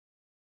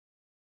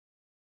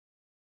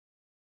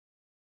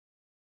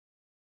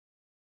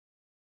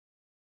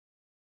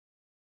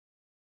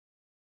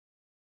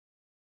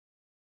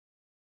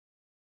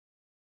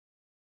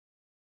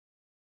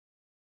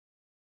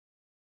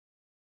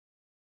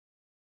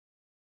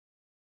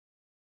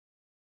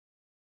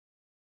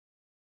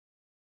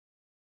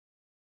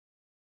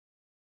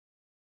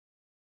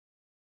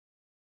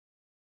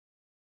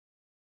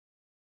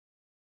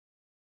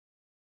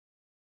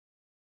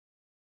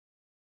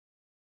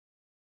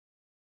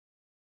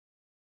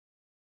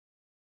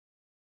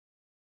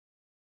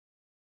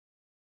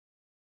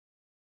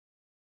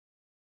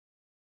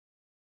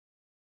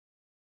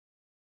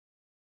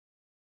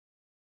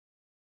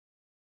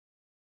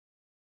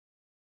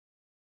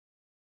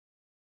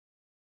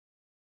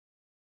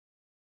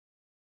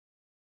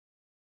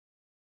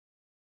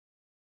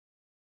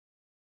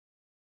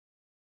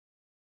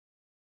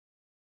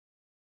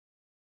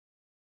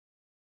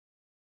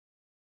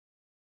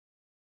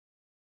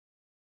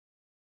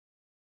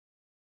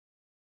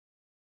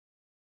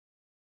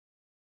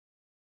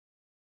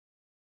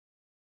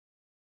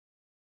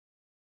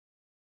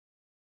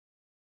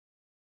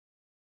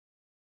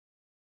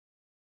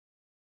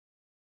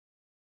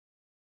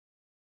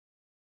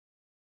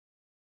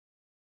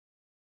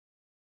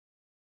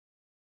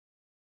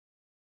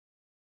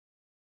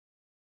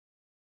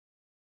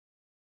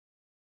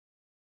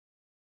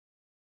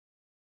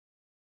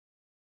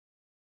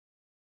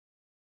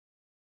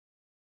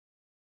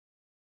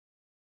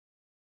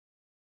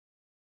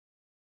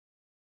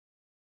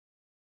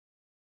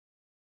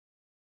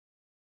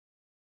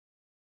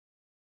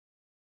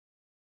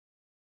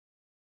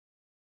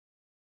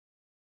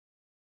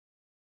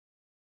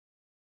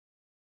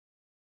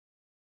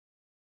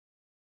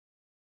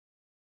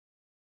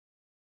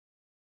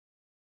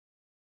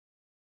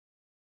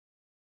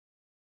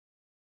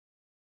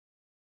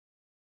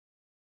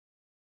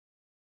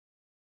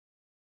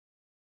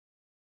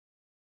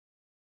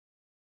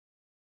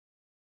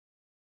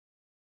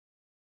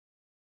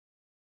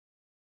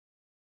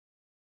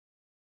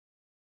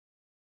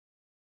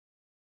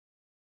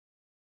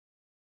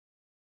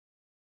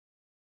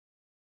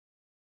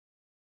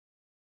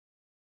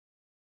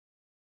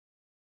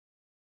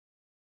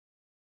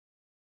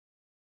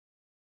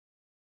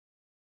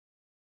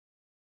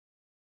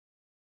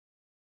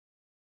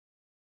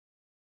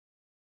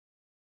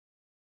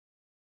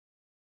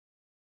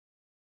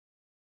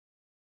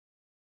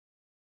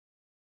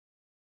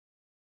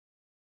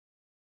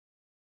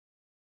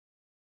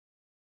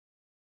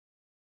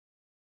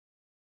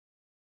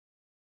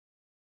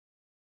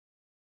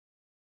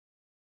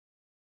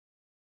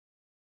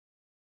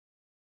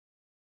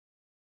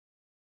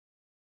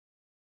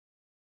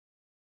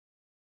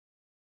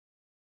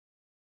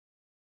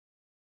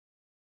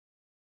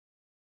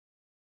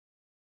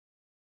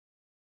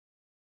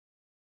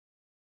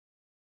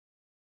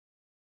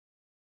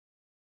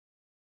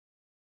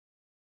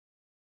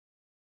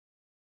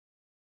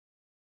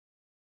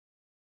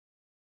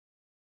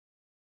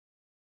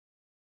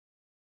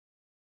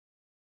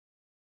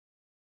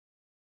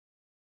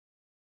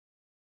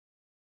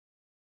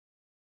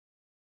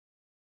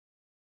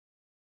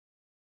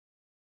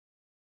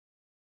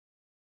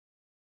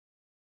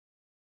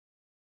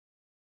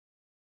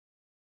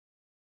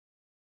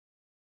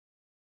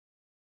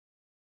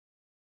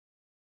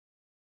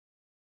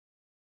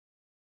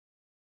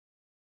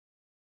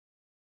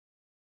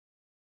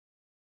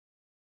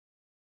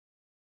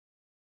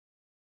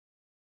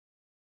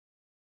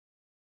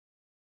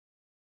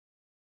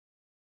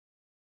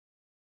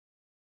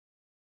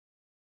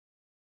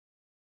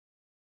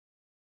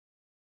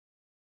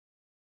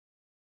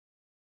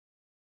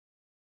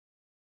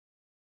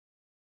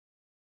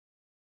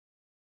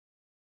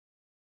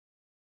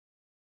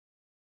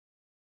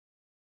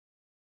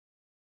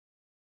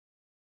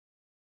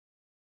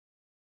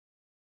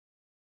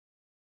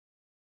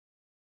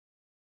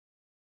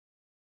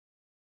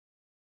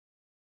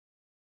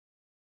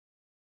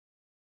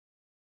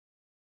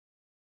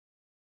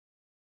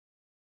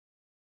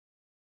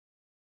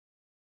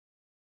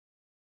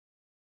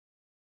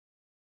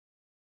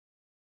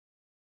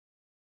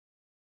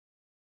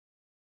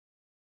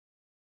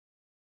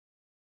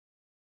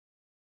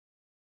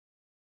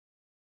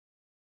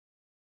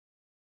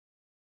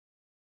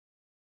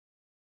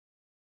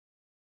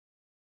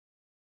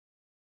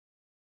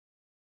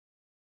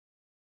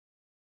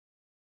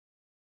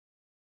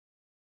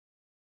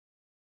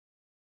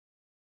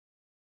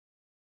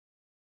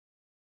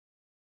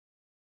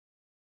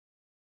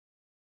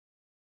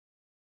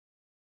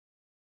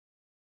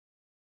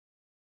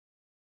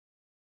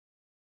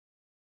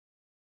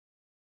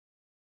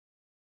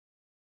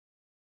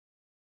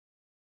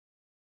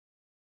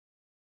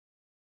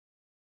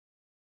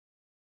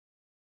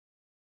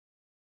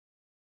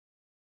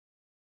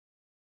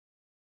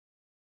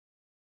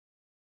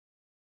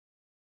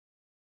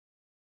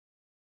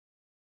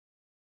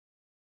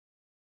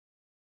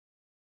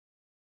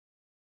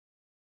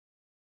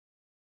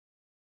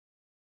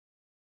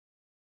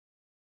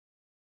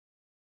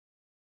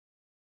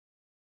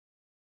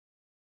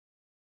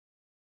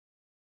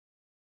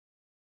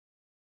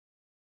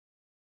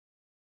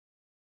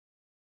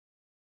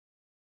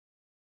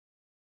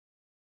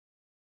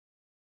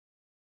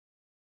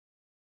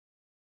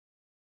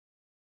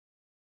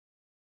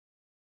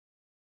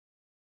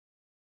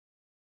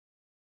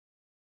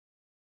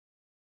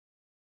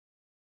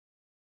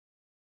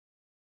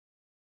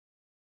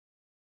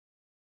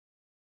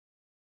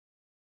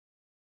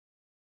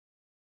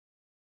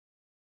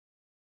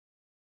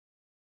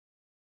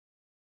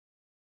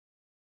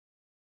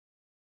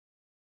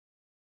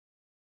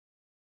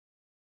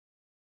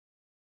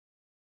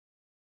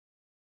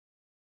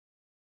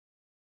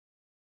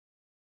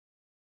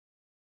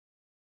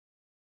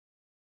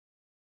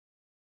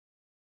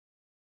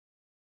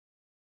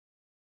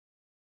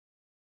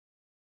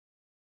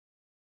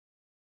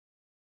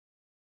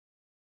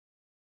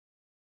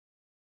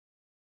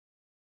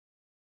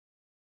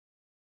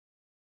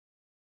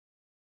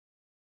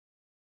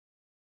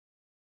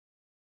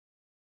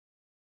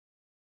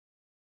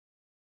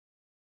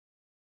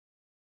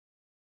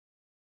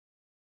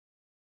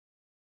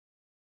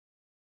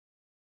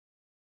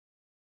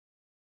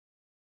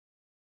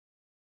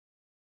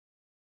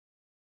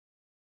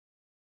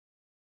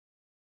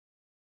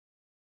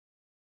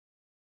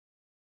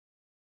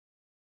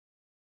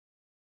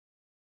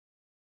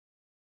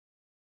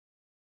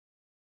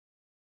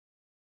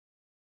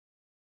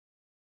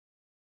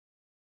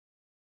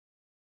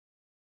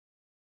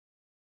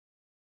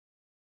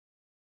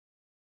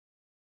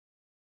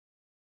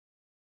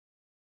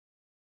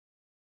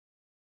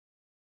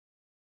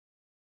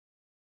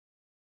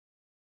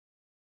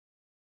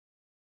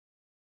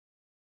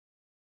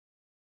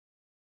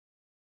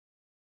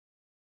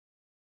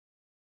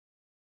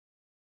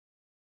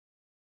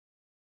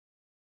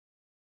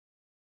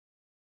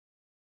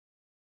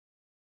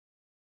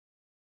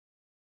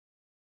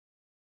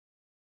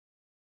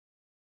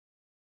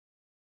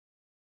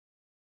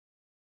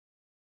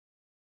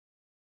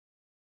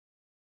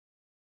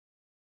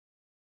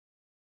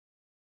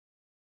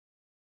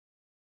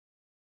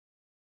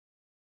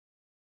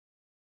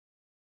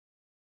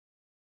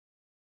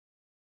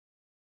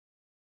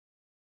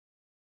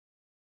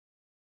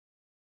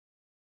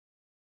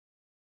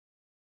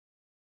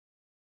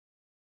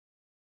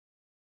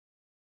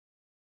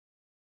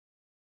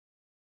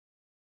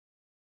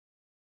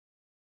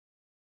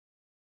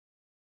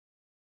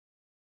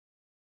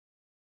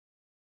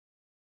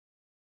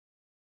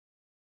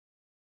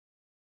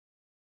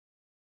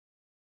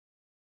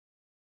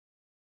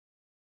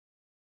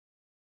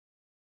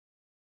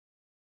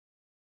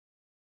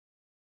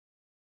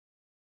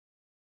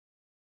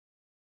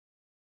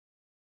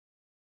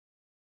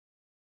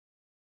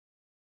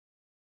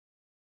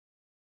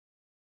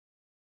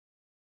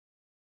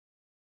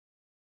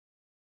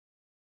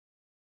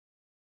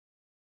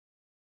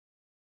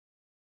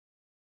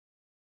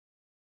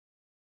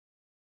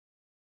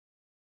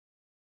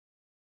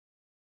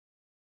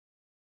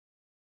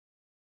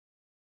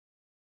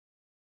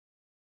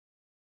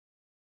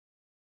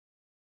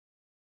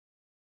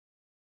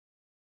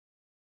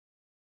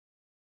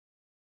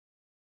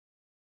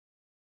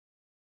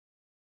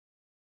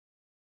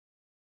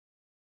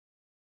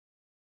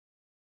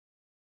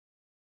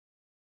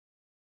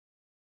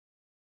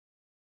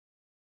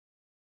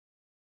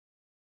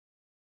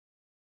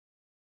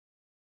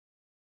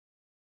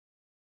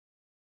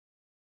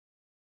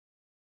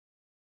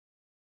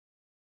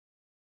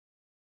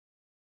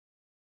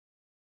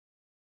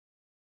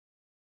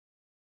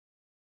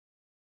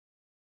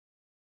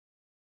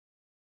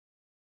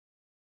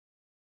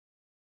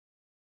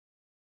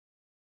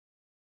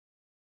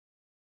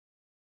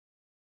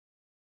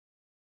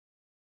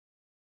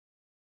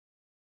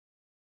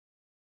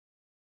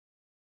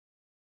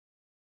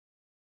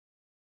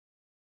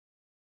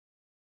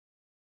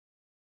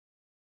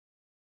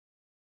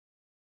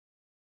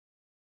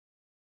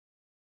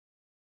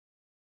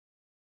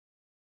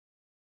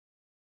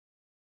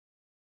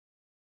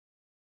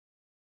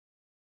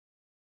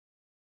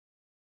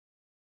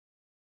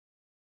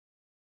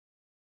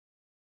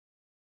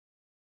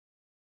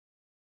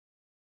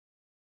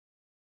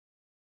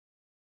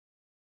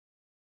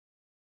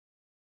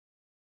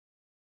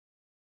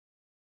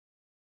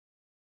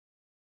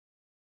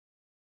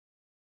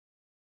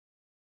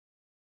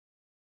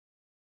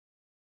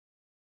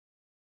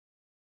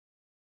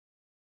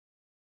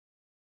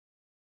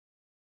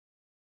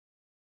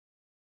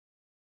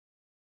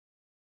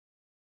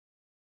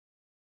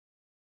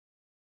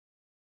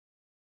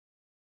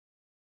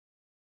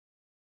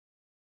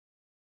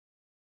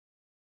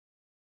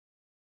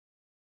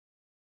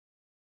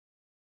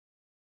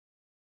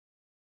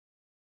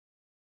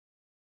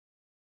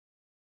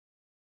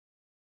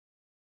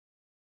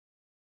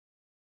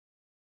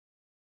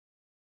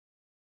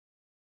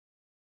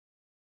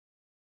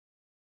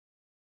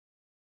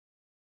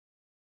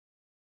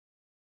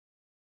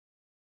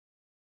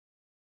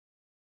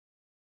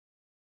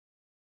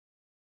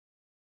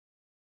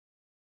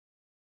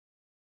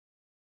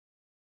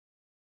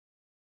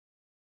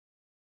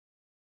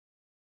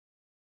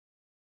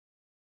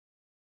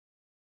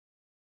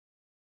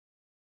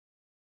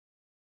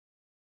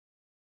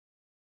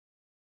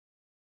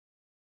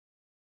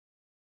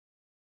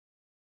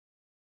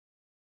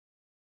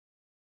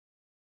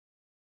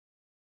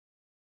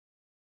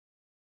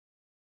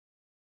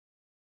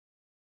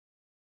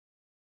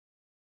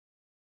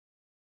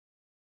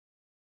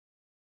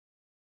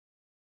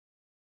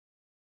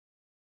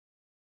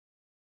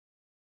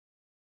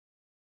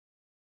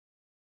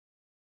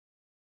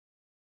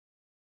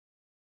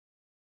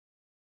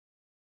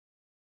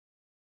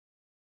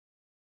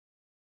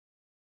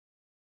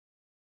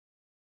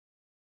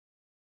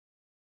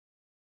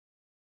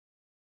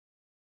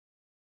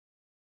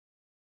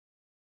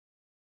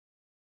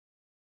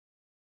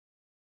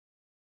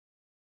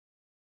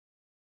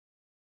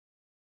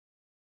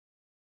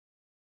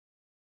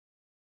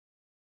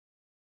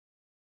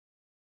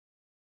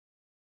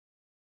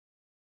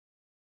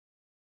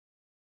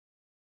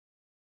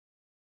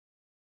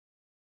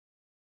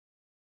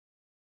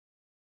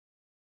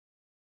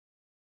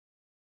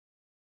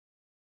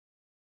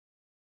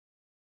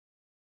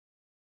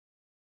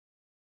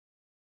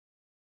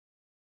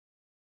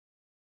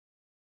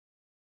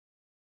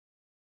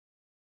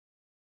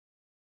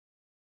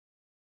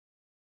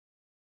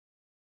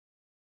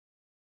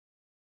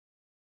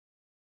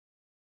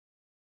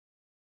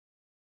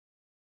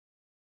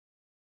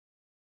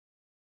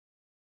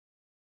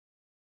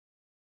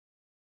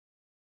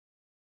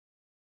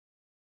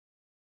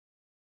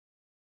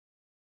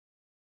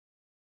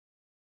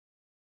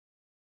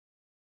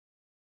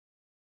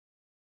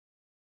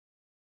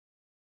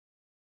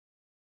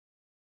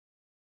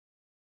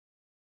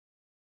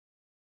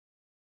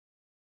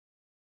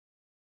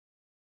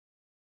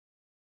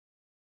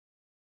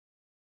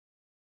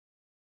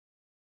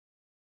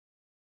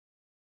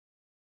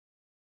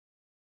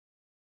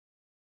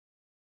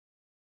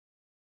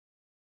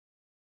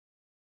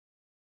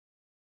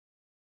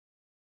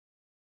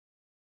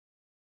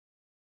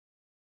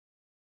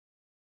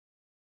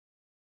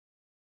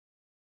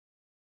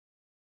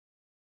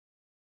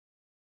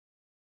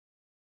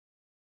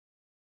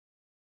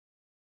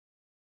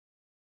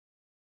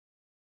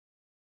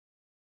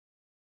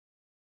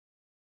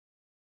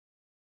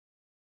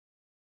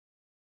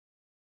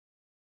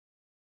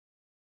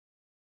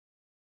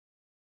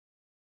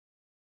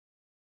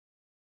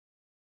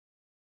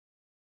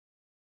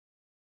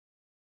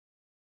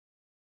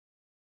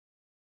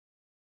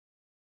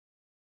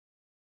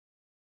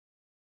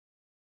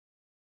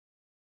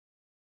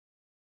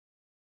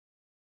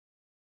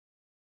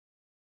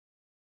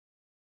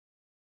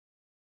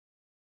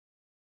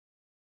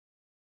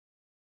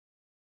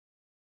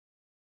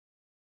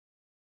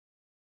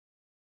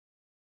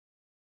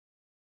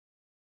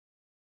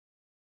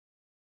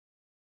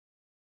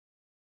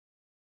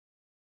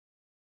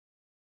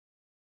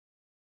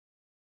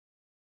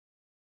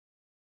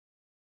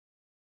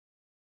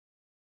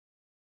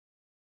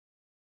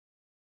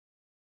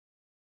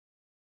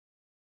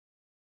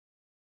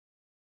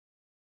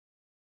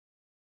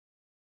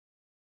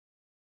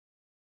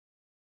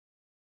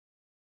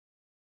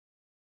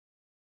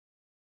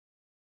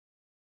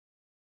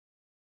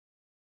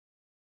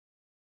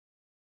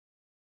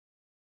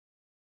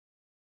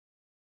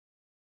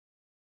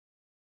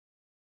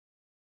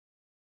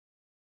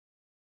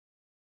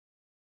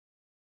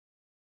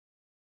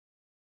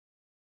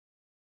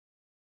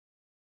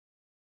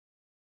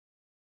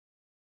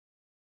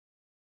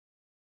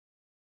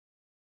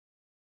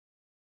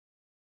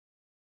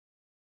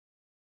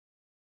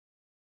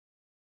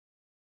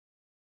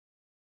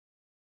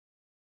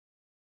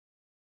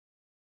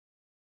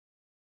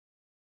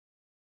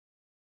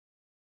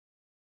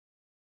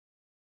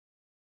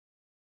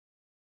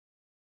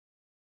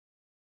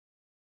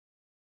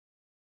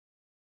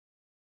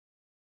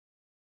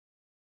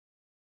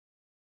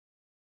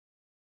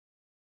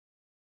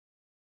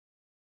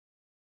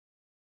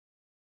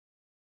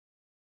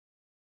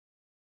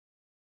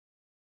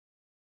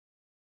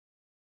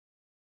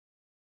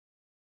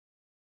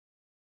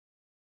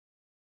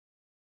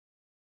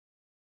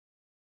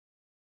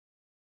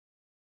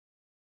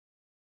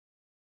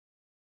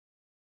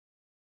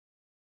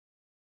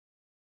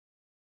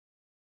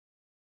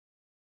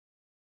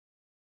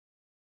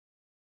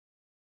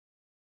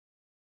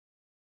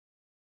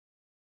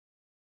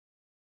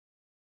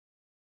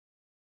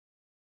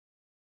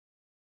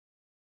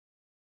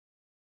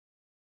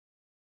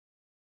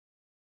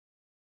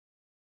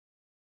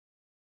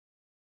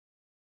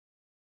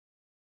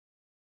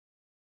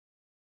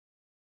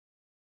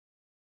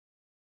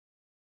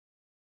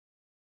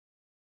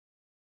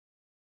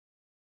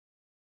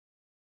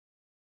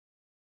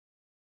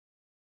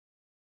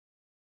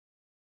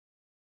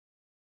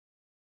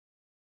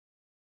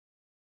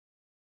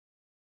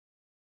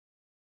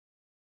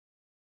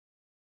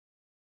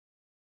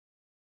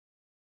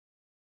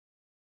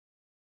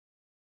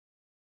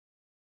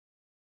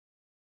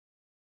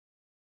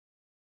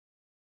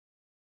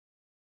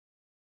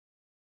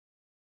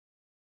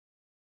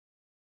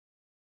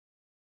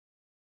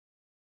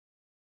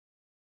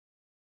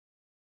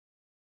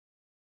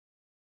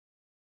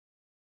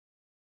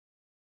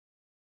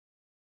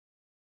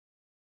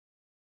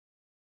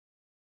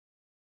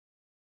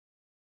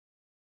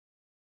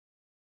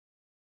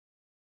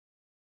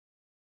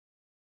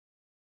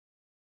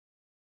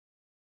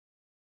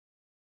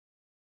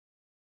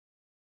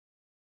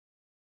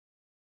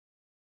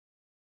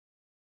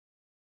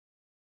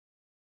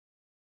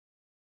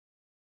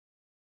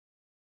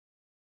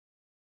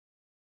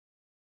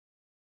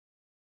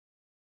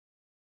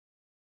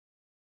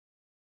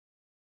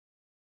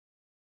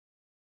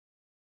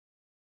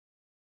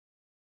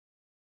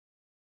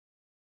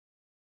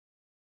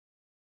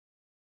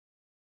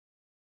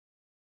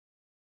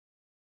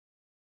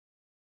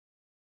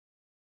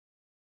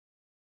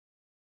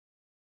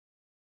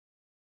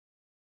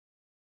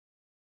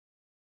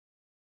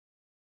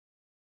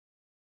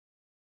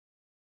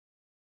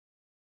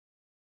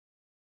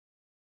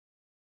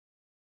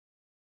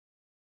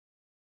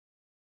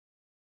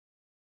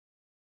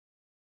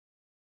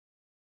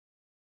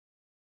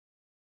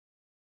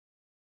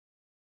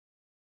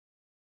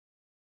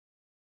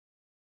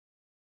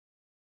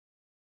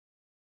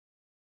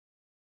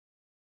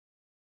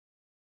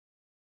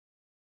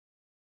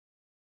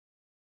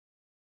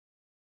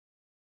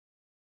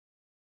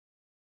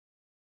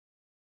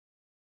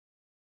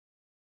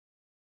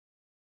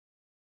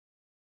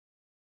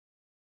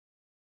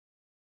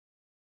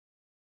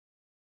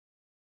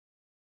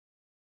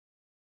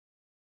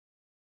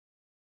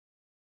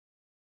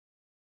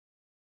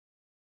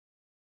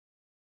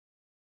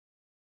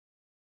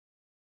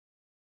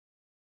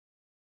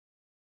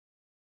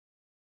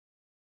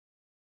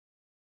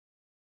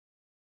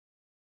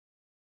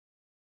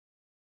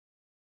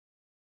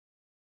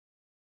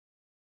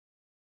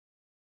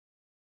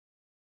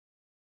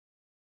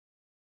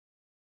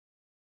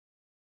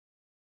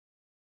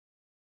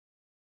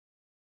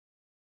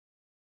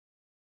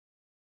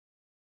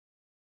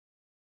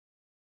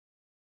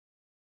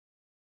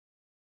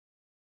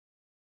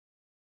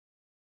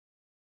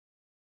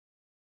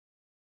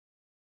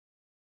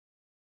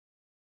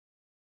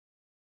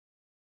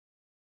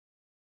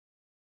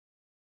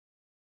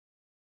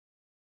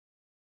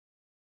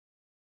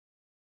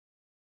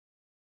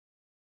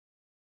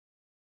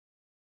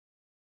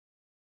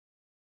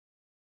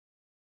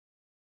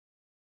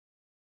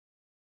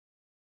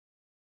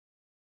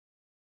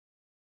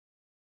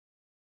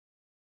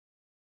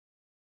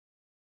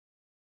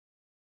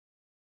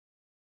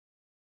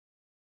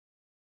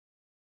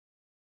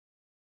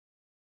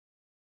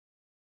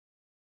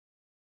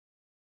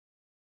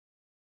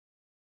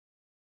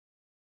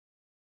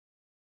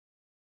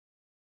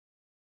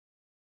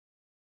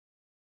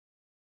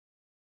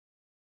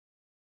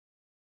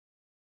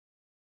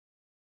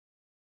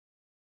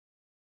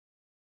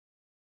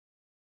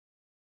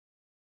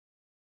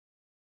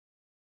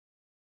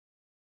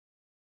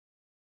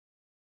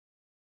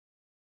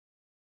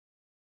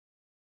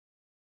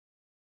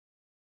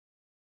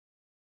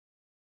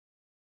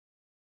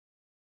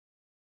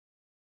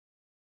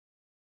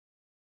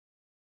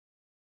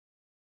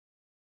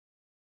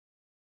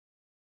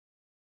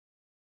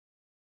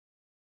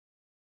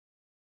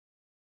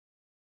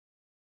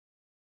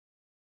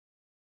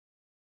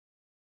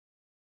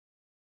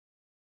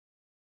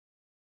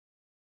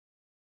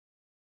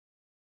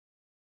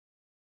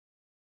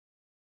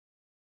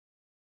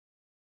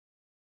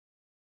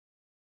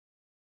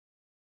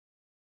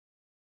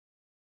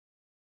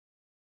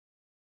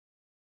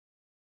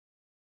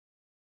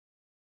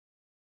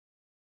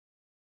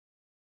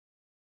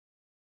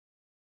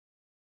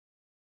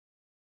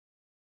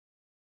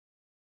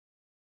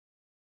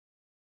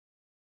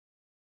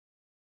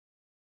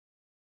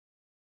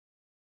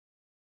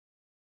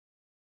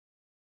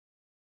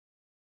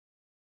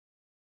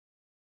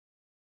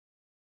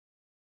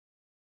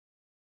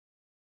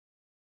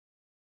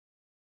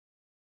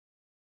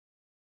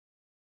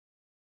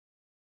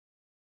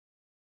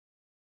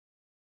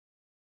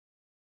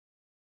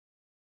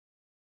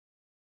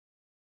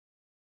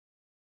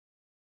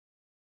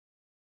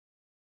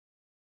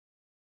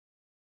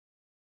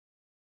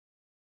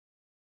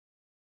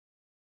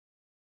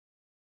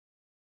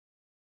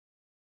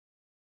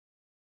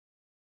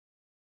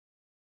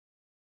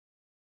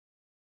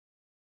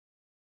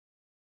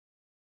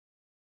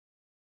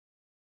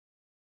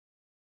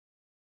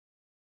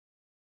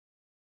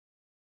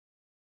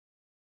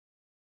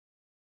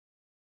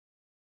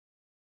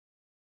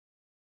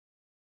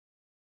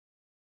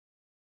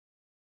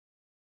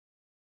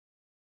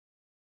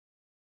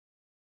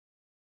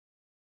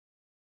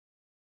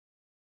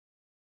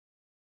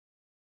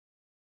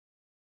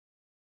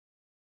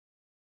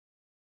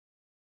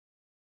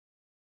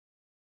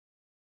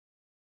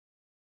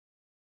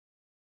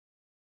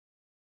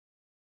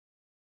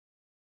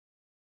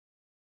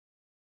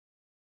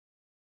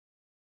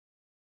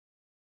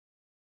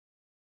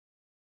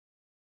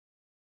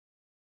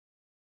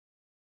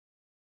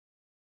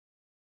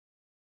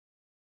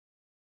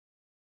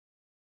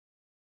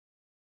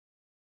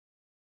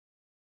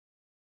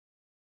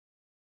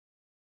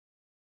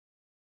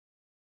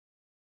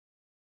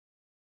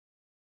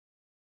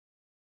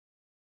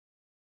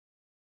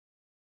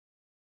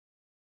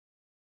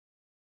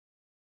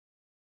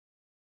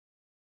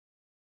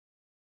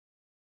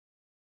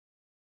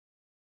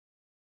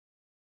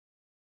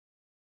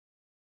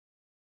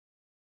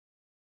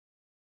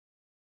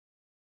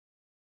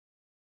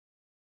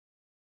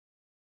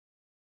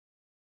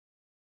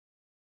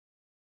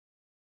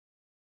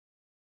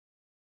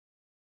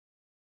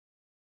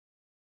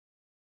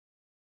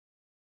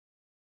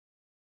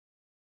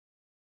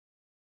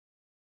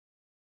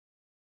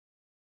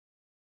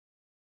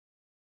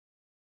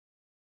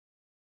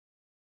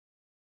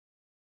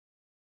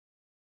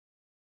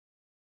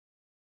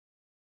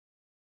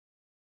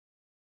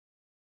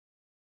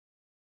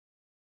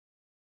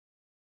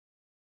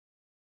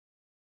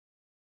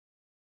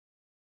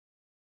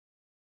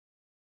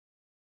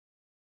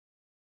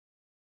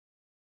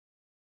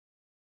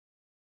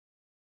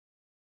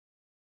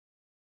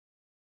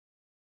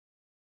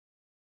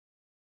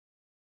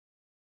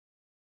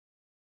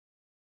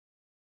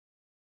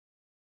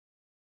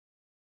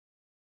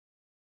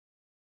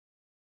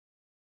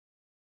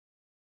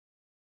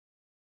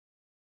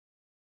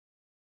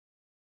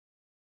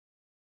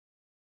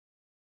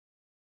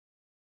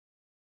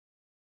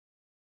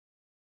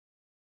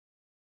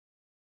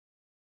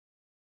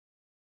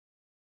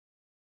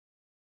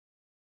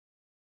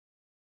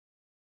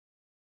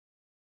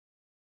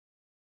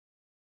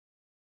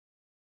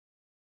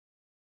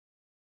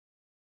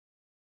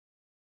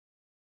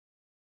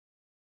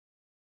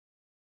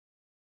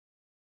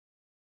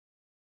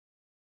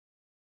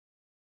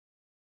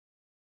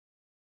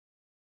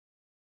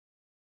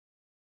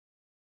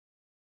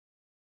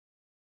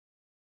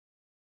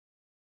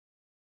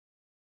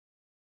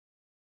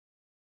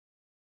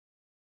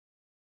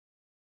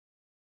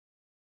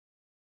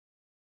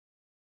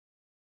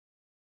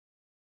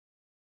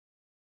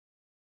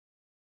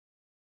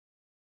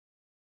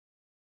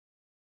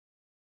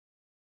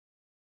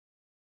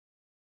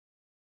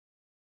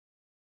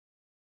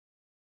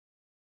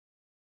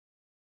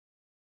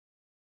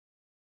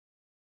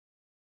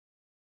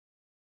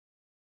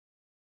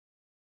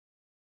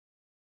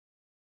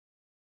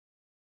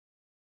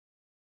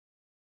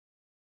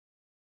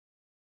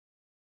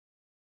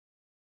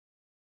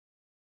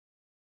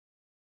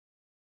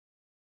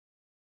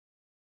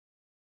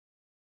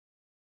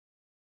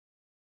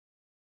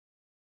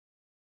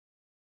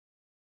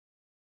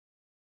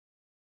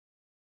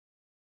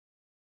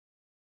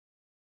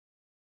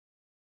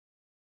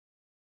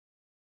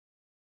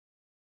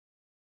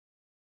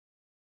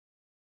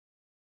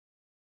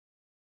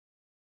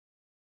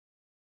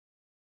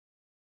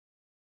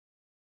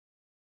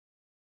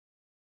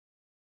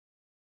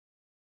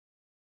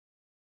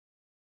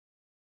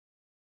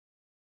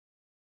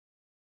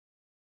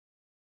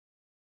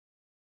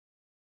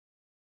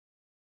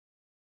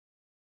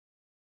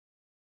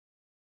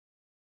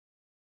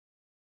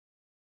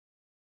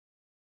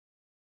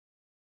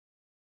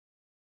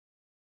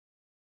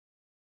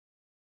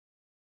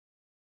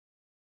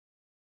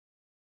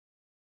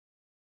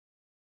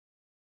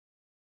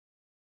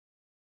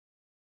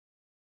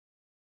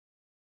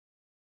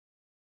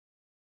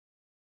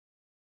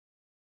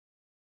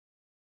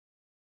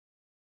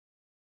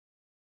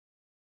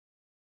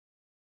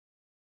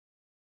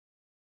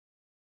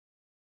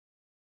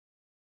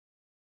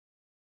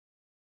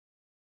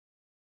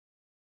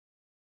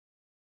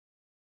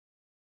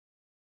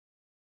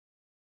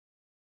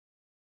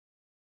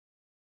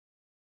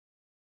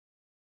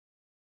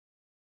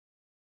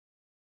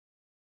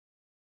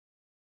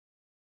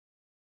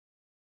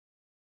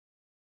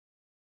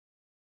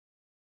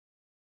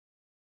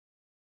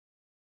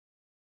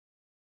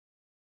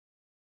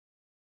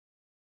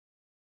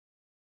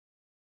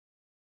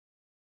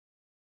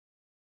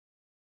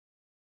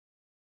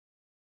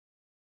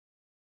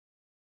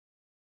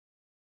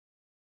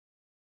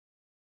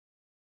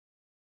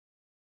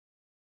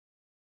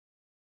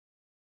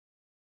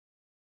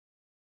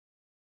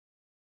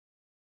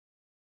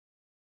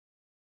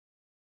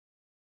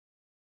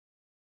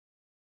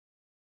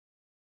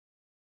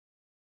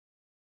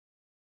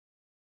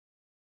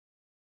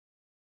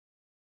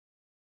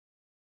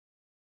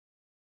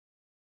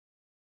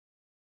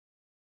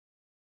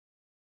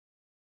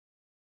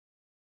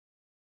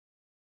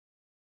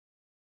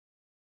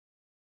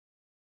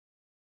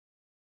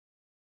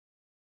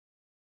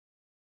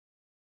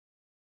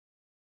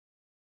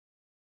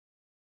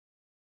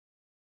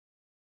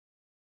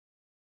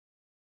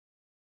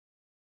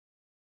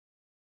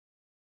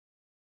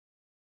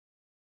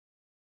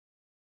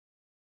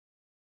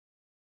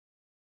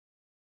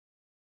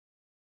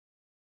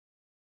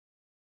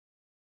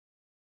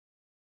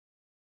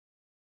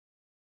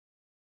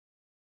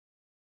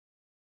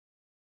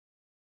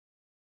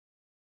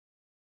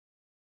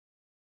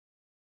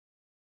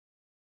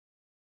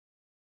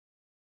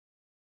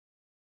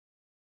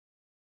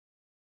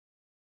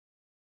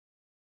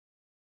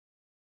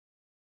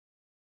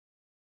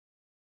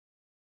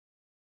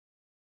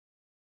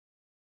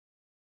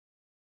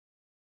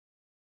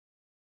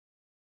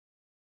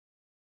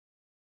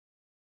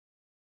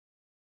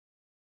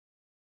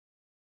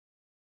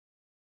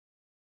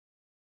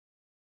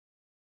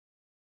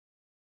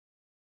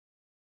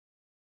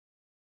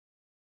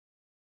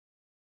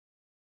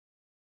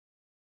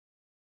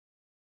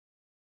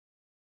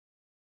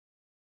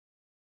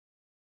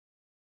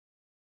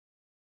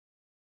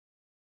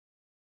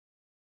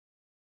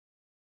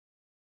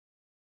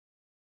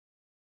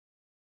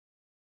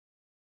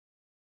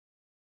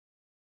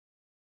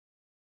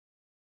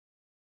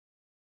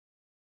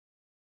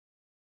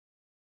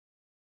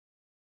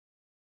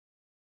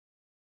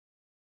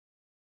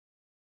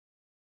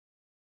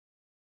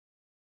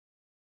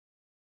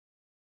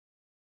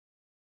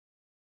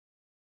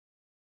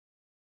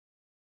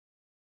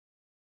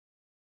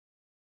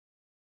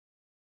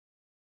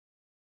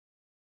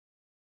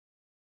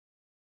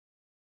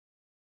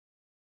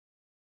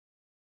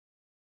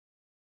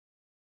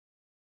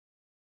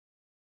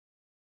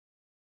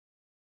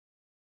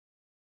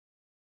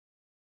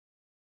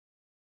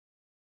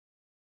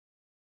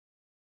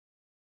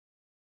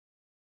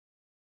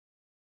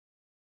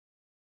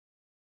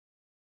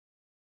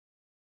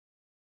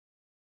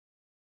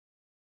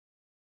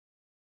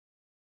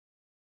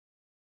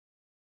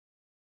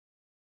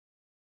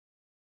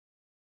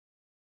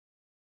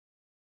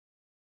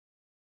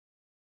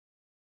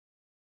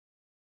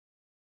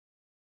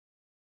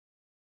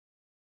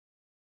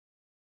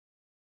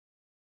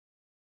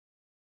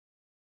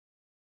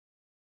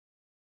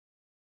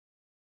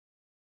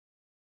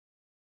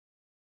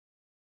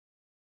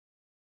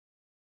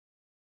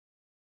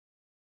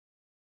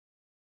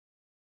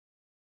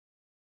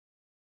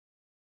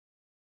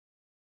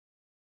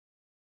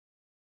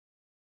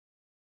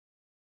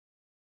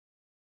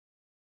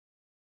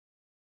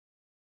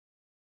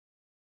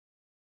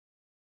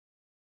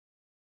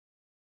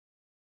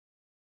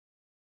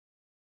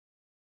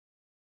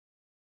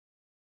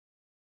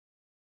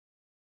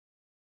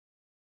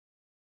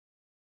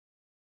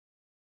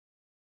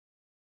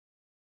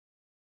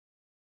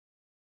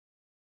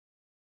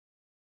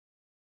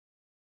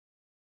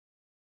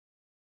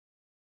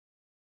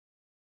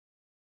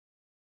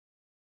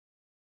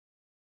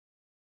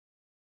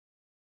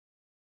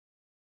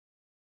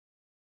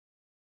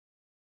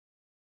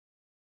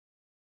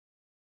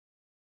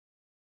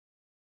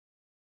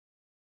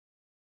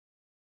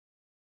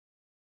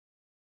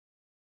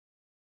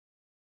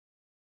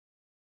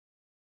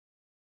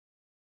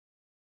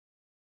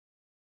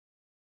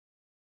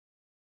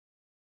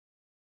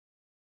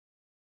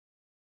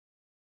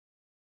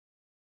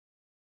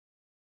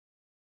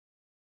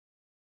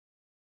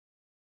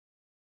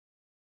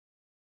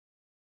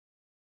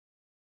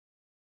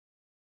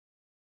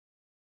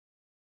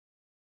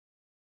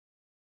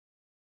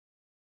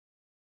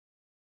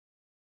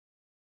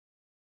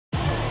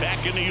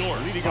back in New York.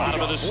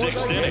 Bottom of the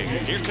 6th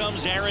inning. Here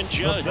comes Aaron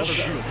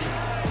Judge.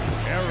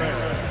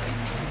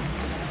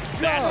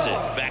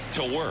 Bassett back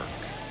to work.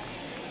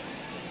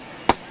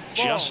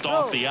 Just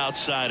off the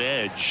outside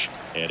edge,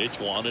 and it's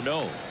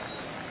 1-0.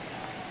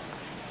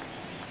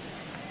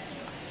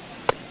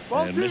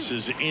 And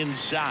misses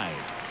inside.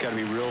 Got to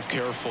be real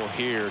careful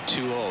here.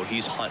 2-0.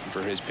 He's hunting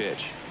for his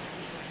pitch.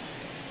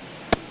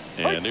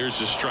 And there's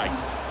the strike.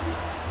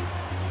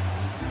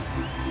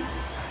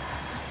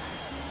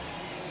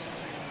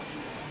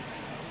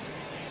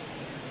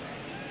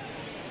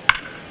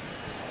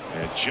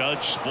 And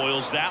Judge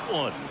spoils that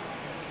one.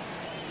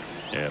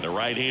 And the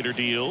right-hander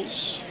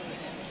deals.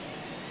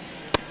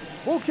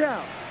 Full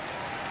count.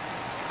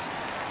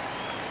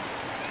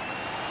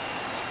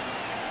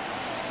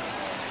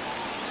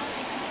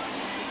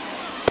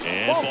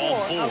 And ball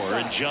 4,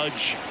 and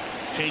Judge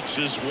takes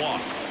his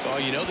walk. Oh,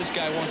 you know this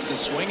guy wants to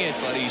swing it,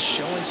 but he's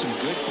showing some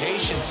good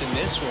patience in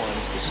this one.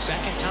 It's the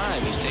 2nd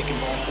time he's taken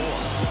ball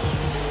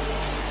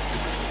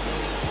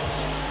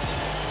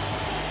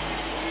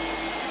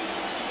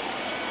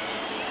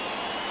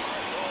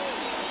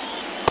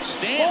 4.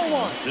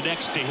 Stanton, the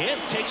next to hit,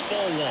 takes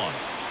ball 1.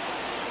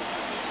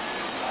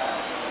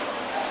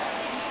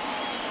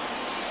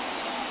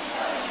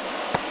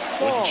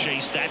 Wouldn't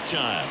chase that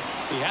time.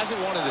 He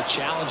hasn't wanted to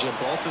challenge him.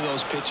 Both of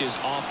those pitches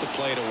off the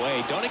plate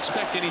away. Don't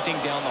expect anything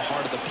down the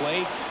heart of the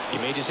plate. You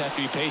may just have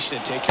to be patient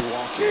and take your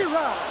walk here.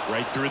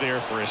 Right through there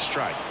for a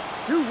strike.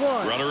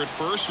 2-1. Runner at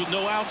first with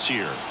no outs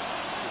here.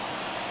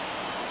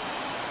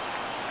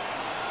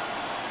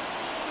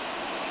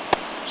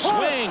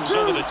 Swings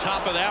over the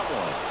top of that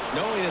one.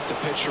 Knowing that the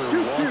pitcher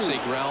wants a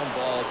ground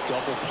ball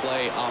double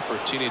play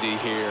opportunity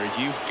here,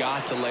 you've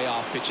got to lay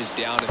off pitches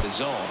down in the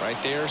zone.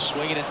 Right there,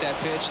 swinging at that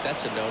pitch,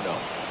 that's a no-no.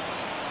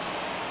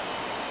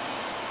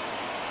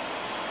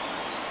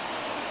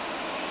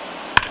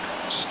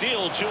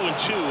 Still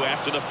 2-2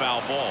 after the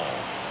foul ball.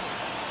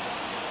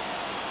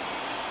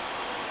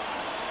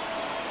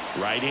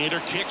 Right-hander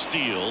kicks,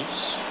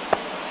 deals.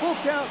 Full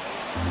count.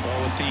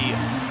 Well, with the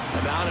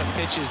amount of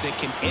pitches that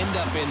can end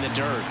up in the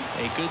dirt,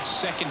 a good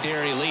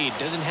secondary lead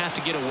doesn't have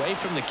to get away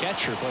from the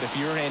catcher, but if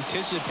you're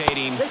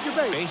anticipating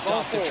based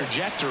off the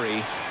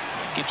trajectory,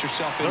 get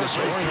yourself in the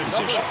scoring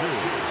position.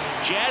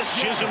 Jazz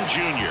Chisholm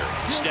Jr.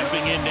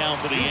 stepping in now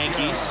for the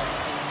Yankees.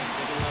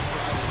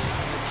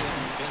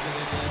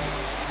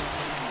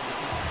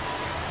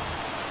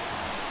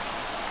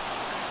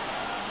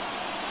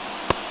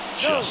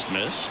 Just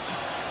missed.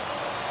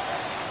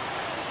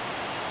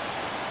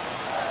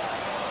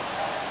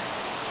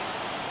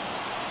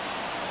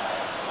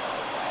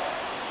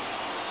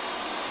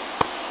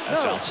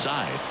 That's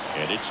outside,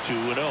 and it's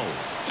 2-0.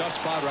 Tough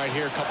spot right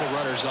here. A couple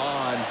runners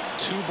on.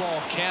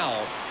 2-ball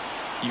count.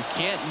 You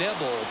can't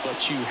nibble,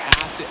 but you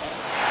have to.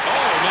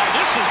 Oh, now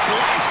this is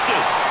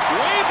blasted.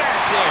 Way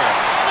back there.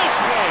 On its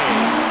way.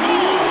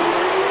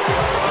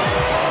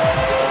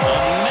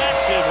 A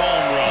massive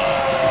home run.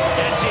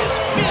 That's his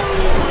 5th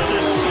for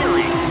the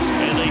series.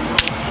 And they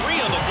put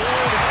 3 on the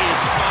board.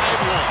 It's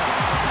 5-1.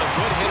 A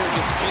good hitter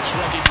gets pitch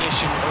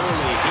recognition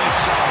early. He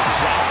saw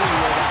exactly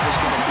where that was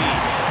going to be.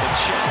 The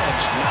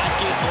challenge, not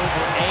get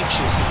over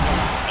anxious.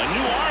 A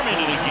new arm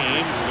into the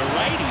game, the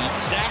righty,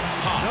 Zach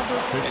Pop.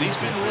 And he's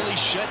been really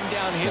shutting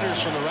down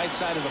hitters from the right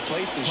side of the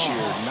plate this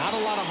year. Not a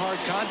lot of hard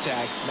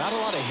contact, not a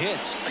lot of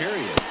hits,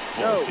 period.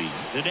 Volpe,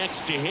 the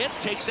next to hit,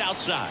 takes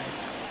outside.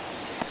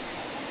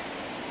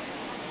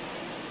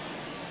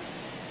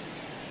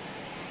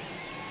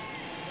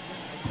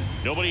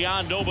 Nobody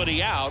on,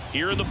 nobody out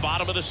here in the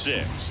bottom of the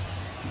 6th.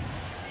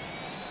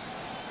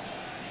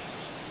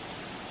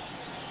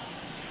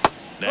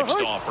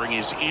 Next offering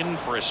is in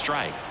for a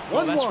strike.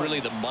 Well, that's really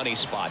the money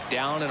spot,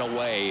 down and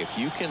away. If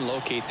you can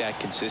locate that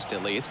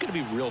consistently, it's going to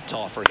be real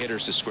tough for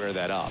hitters to square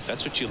that up.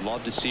 That's what you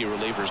love to see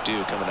relievers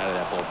do coming out of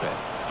that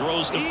bullpen.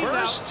 Throws to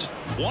first,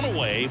 1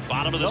 away,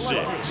 bottom of the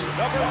 6th.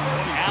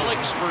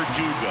 Alex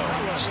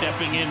Verdugo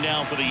stepping in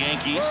now for the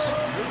Yankees.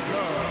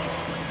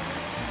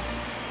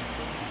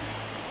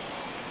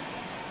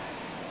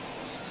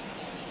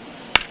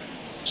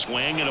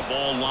 Swing and a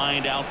ball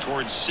lined out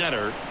towards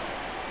center.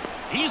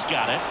 He's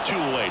got it. 2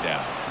 away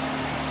now.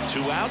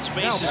 2 outs,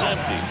 base is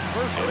empty.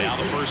 And now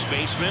the first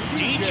baseman,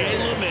 DJ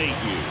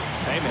LeMahieu.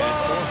 Hey, man,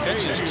 4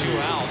 pitches, 2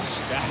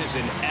 outs. That is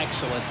an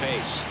excellent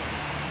pace.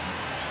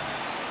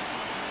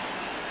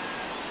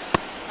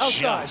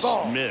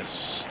 Just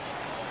missed.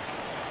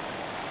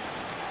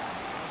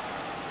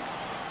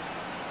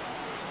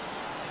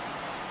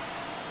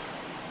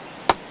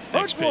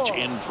 Next pitch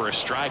in for a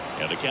strike.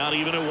 And the count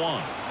even at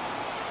 1.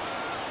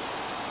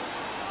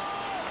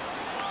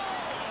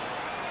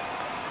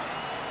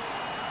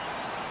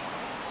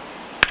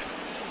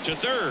 To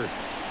third,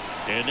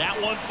 and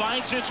that one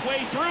finds its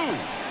way through.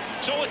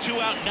 So a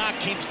 2-out knock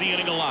keeps the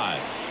inning alive.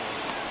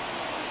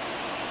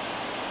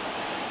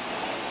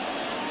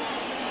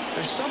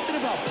 There's something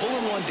about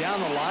pulling one down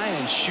the line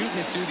and shooting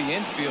it through the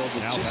infield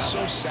that's just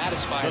so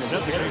satisfying as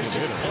a hitter. It's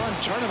just fun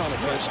turning on a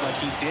pitch like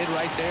he did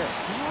right there.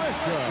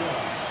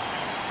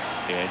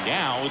 And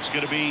now it's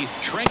going to be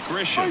Trent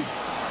Grisham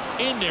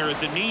in there at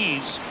the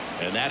knees,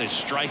 and that is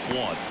strike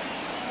one.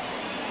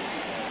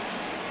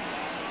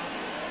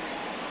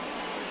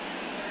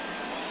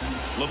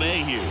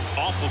 LeMahieu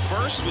off of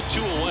first with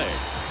 2 away.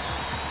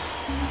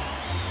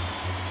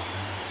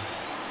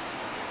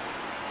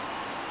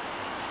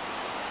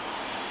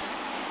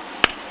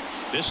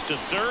 This to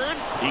third.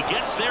 He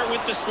gets there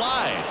with the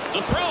slide.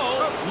 The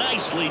throw,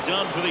 nicely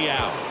done for the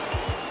out.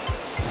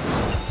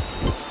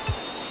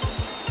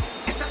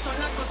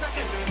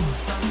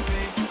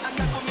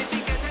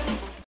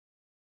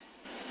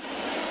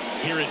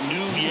 Here at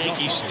New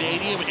Yankee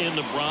Stadium in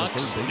the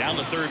Bronx, down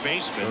the third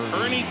baseman,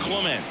 Ernie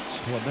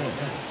Clement.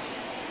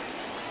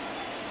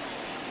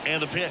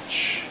 And the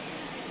pitch.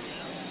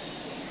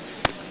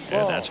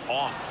 And that's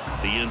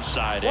off the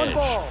inside edge.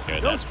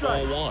 And that's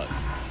ball one.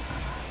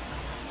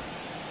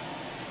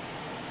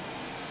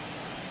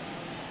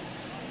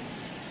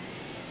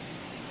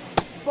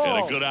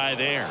 And a good eye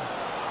there.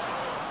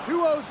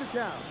 2-0 to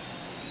count.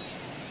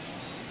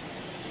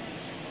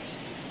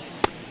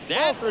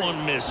 That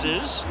one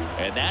misses,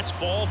 and that's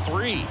ball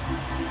 3.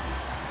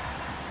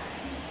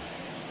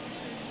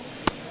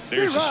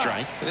 There's a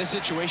strike. In this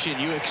situation,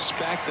 you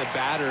expect the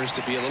batters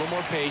to be a little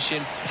more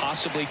patient,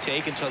 possibly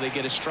take until they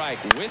get a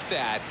strike. With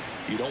that,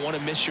 you don't want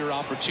to miss your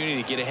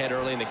opportunity to get ahead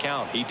early in the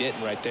count. He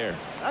didn't right there.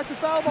 That's a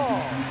foul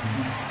ball.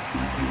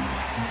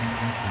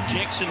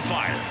 Kicks and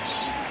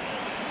fires.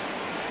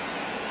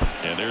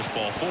 And there's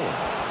ball 4.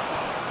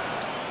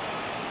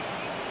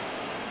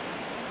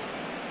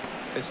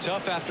 It's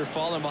tough after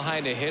falling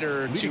behind a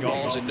hitter, 2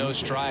 balls and no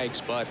strikes,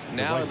 but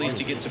now at least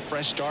he gets a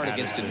fresh start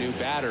against a new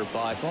batter.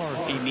 But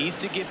he needs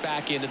to get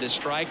back into the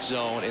strike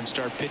zone and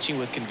start pitching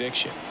with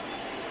conviction.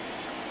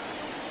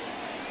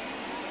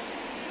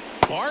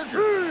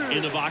 Barger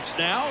in the box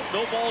now.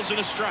 No balls and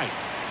a strike.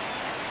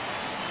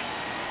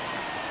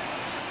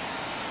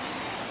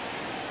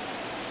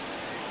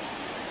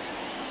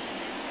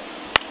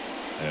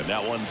 And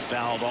that one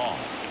fouled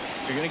off.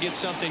 If you're going to get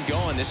something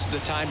going, this is the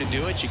time to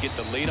do it. You get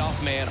the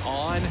leadoff man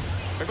on.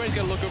 Everybody's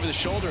got to look over the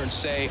shoulder and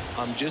say,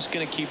 I'm just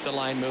going to keep the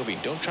line moving.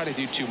 Don't try to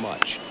do too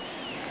much.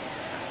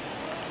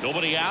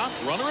 Nobody out.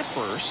 Runner at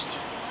first.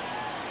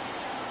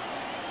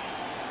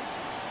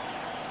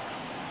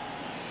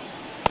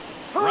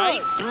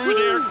 Right through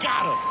there.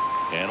 Got him.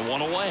 And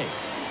 1 away.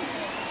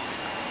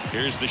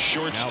 Here's the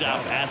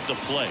shortstop at the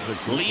plate.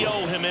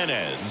 Leo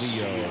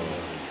Jimenez.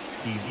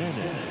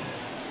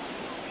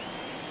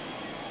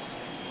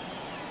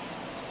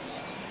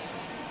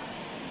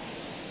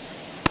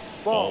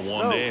 Ball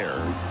 1 there.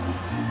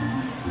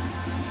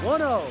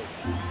 1-0.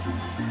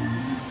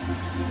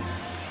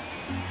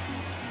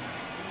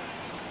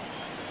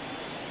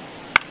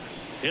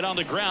 Hit on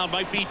the ground,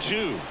 might be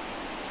 2.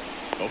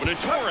 Over to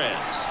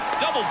Torres.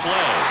 Double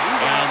play.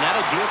 And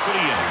that'll do it for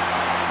the inning.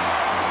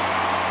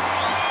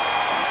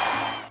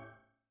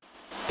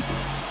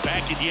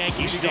 Back at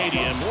Yankee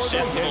Stadium,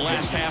 set for the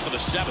last half of the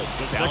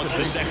 7th. Now it's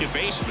the second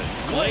baseman,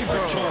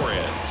 Gleyber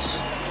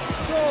Torres.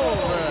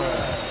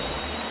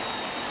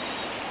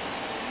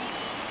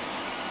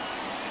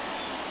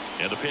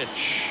 And the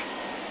pitch.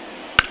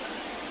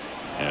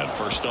 And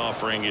first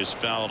offering is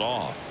fouled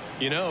off.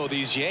 You know,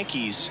 these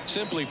Yankees,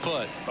 simply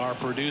put, are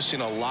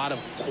producing a lot of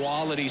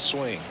quality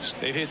swings.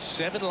 They've hit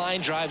 7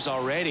 line drives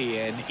already,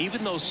 and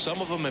even though some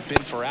of them have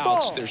been for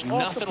outs, there's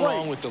nothing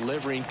wrong with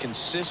delivering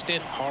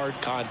consistent, hard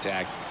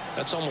contact.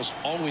 That's almost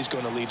always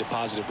going to lead to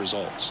positive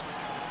results.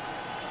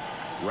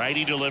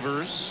 Righty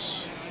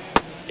delivers.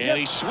 And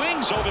he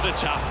swings over the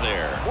top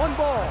there. 1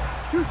 ball,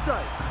 2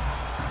 strikes.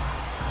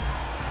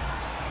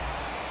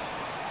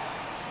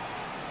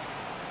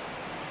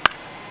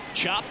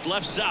 Chopped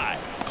left side.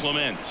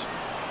 Clement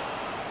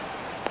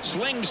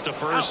slings to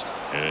first,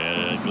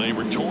 and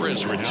Gleyber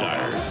Torres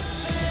retired.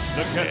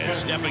 And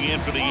stepping in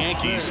for the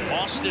Yankees,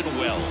 Austin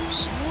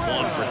Wells,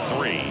 1 for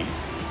 3.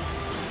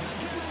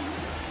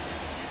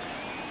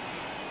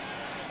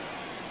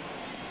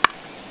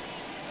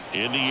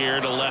 In the air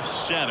to left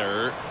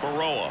center.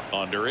 Baroa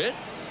under it.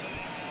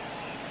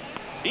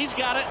 He's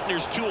got it.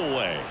 There's 2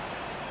 away.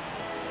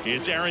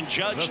 It's Aaron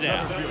Judge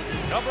now.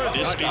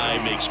 This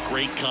guy makes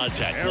great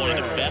contact. One of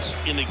the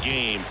best in the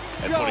game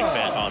at putting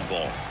bat on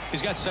ball.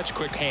 He's got such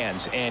quick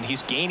hands, and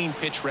he's gaining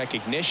pitch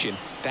recognition.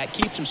 That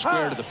keeps him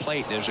square to the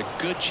plate. There's a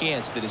good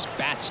chance that his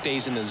bat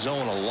stays in the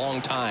zone a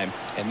long time,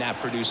 and that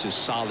produces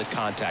solid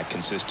contact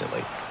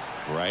consistently.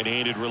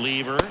 Right-handed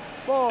reliever.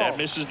 That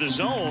misses the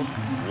zone.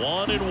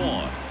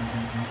 1-1.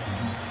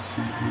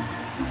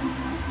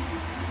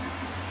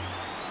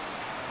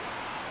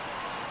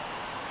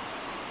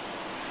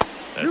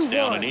 That's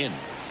down and in.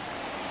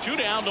 2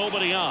 down,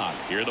 nobody on.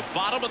 Here at the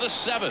bottom of the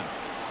 7th.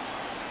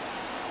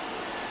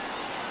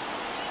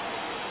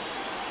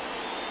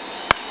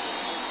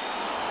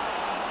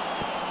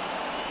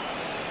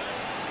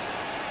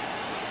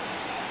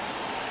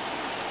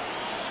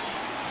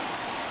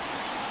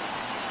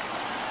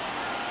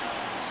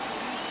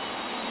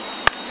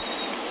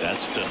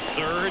 That's to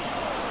third.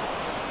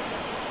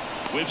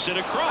 Whips it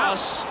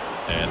across,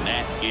 and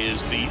that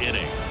is the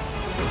inning.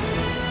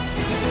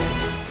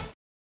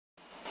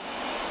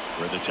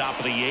 We're at the top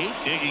of the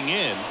 8th. Digging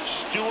in,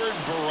 Stuart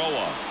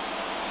Baroa.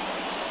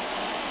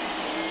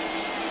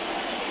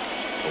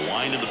 The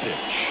wind of the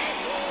pitch.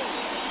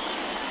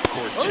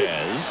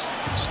 Cortez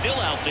still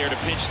out there to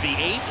pitch the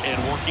 8th and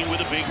working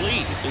with a big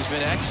lead. He's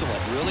been excellent,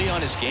 really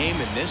on his game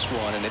in this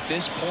one, and at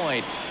this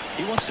point,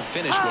 he wants to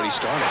finish what he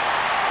started.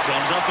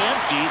 Comes up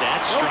empty.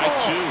 That's strike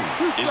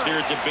 2. Is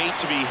there a debate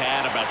to be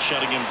had about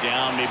shutting him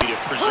down, maybe to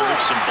preserve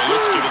some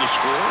bullets given the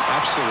score?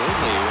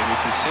 Absolutely. When you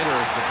consider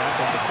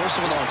the course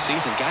of a long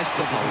season, guys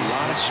putting a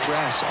lot of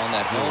stress on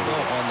that elbow,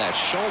 on that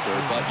shoulder,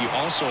 but you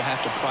also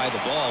have to pry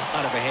the ball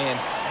out of the hand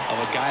of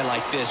a guy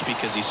like this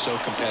because he's so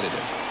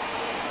competitive.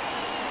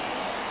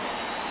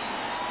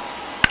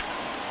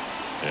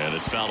 And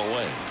it's fouled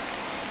away.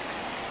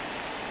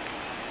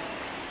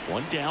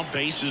 One down,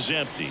 base is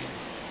empty.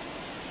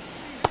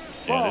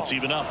 And it's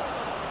even up.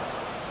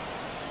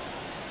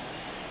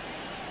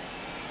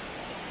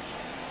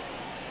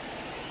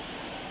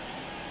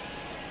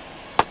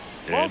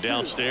 And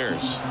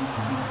downstairs.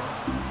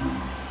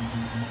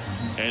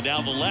 And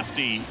now the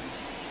lefty.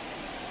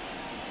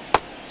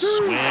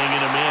 Swing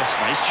and a miss.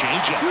 Nice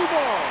changeup. 2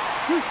 balls,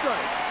 2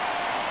 strikes.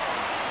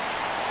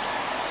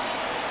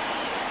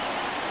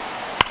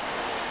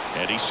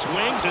 And he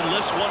swings and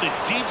lifts one to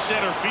deep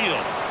center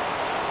field.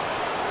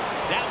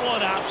 That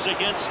one hops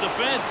against the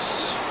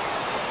fence.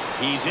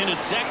 He's in at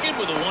second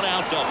with a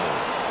 1-out double.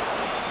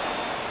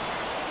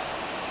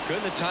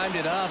 Couldn't have timed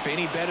it up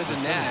any better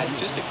than that.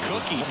 Just a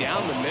cookie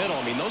down the middle.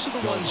 I mean, those are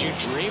the ones you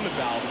dream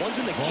about. Ones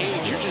in the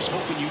cage, you're just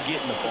hoping you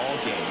get in the ball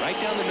game. Right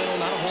down the middle,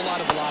 not a whole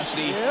lot of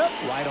velocity.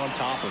 Right on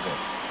top of it.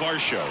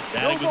 Varsho,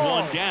 batting with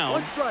one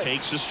down,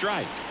 takes a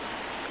strike.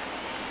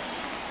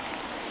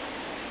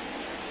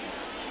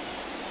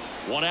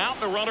 1 out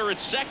and a runner at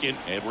second,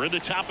 and we're in the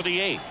top of the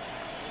 8th.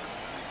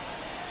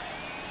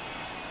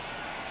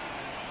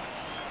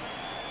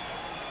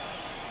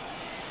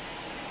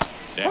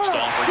 Next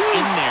offering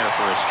in there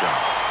for a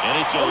strike. And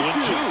it's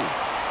 0-2.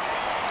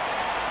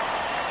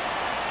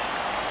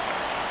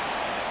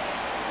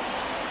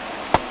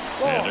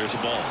 And there's a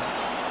ball.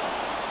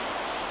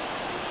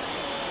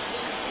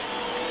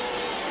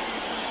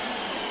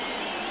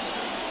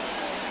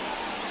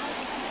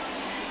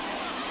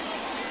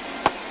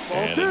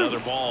 And another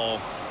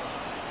ball.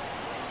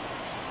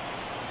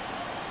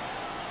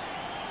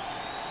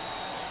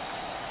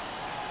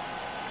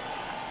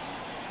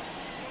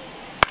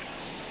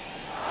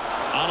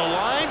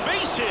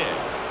 Base hit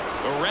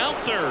around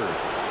third.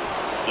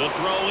 The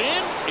throw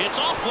in, it's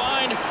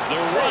offline. The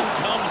run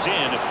comes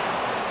in.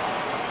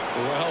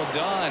 Well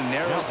done.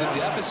 Narrows the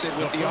deficit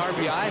with the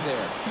RBI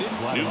there.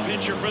 New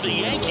pitcher for the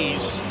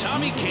Yankees,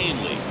 Tommy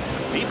Kahnle.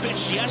 He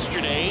pitched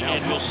yesterday,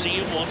 and we'll see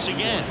him once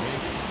again.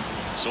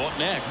 So up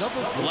next,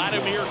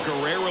 Vladimir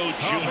Guerrero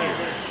Jr.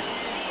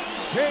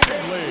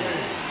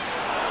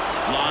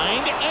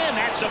 Lined, and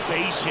that's a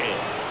base hit.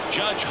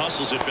 Judge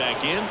hustles it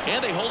back in,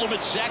 and they hold him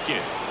at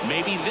second.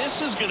 Maybe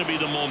this is going to be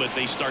the moment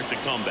they start the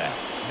comeback.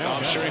 Oh,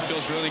 I'm sure he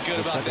feels really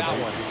good about that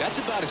one. That's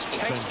about as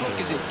textbook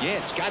as it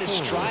gets. Got his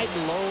stride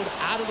and load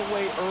out of the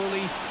way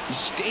early. He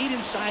stayed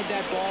inside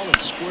that ball and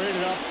squared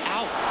it up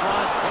out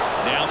front.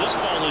 Now this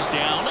ball is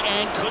down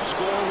and could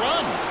score a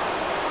run.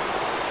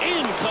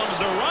 In comes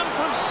the run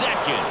from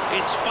second.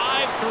 It's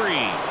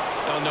 5-3.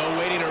 Oh, no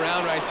waiting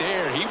around right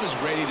there. He was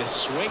ready to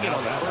swing it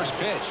on the first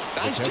pitch.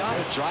 Nice job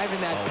of driving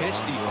that pitch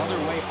the other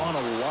way on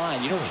a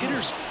line. You know,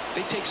 hitters,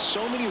 they take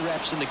so many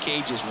reps in the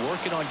cages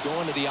working on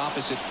going to the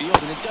opposite field,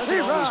 and it doesn't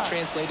always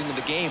translate into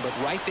the game, but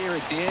right there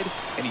it did,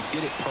 and he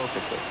did it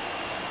perfectly.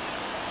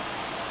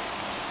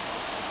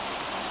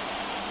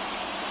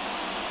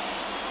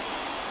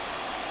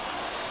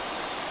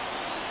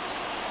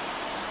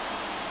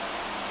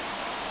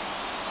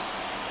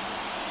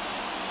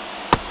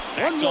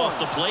 Backed off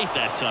the plate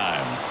that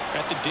time.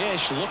 At the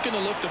dish, looking to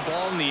lift the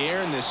ball in the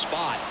air in this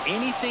spot.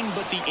 Anything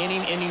but the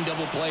inning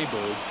double play,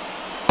 Boog.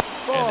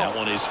 And that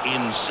one is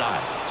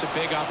inside. It's a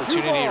big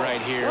opportunity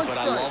right here, but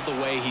I love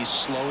the way he's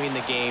slowing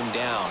the game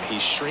down.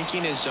 He's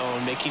shrinking his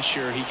zone, making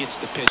sure he gets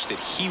the pitch that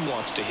he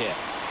wants to hit.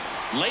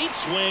 Late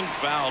swing,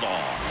 fouled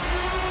off.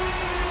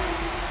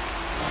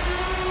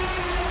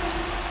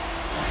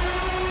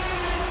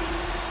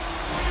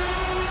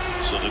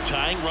 So the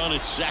tying run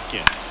at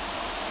second.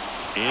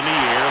 In the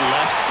air,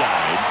 left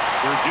side.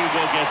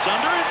 Verdugo gets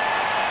under it.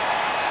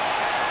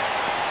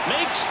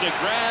 Makes the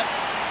grab.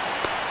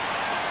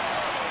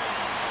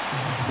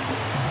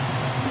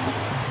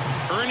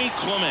 Ernie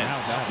Clement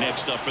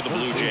next up for the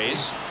Blue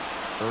Jays.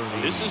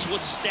 This is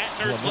what stat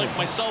nerds like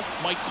myself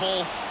might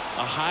call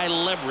a high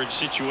leverage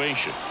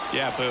situation.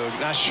 Yeah, Boog.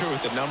 Not sure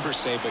what the numbers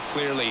say, but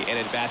clearly an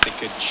at-bat that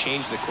could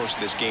change the course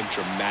of this game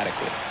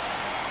dramatically.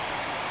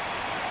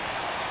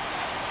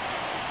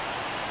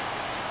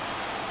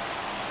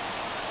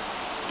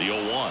 The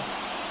 0-1.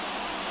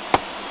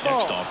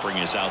 Next offering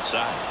is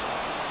outside.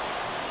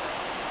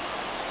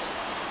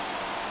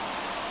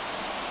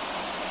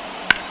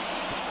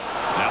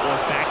 That one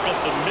back up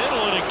the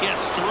middle, and it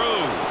gets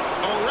through.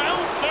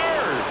 Around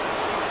third.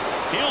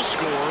 He'll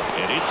score,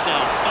 and it's now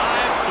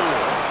 5-4.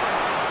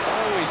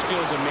 Oh, always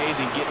feels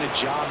amazing getting a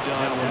job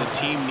done when the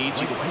team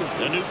needs you to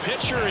win. A new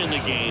pitcher in the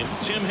game,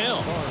 Tim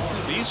Hill.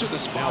 These are the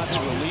spots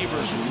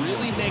relievers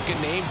really make a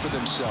name for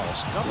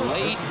themselves.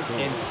 Late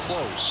and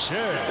close.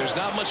 There's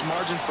not much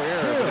margin for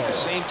error, but at the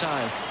same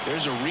time,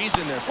 there's a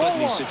reason they're put in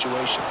these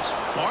situations.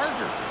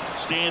 Barger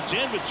stands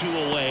in with 2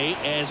 away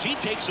as he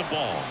takes a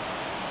ball.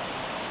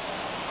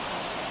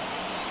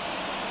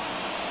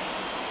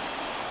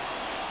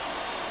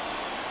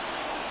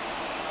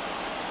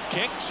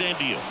 Kicks and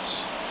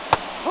deals.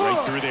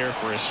 Right through there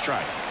for a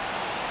strike.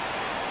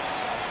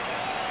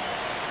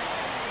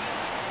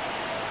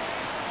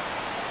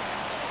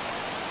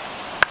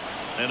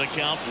 And a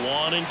count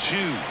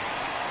 1-2.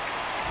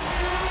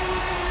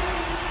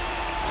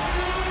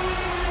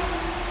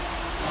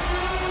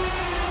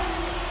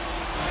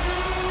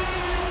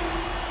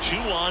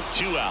 Two on,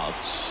 2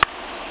 outs.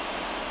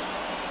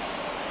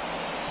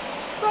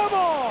 Come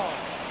on!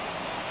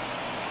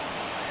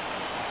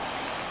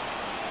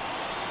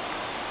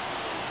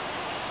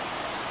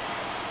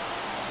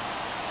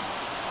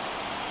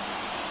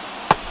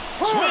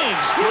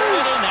 Swings through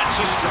it, and that's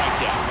a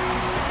strikeout.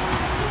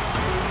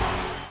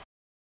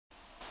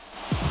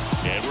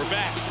 And we're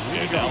back.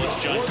 And now it's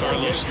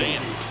Giancarlo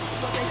Stanton.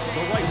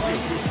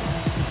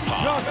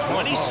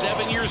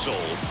 27 years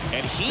old,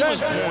 and he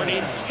was born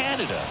in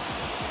Canada.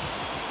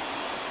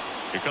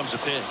 Here comes a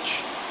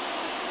pitch.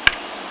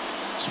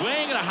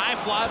 Swing and a high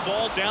fly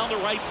ball down the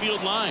right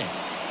field line.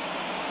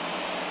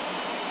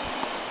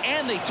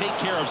 And they take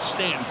care of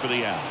Stanton for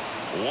the out.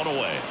 1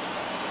 away.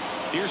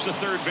 Here's the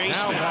third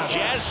baseman,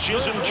 Jazz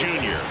Chisholm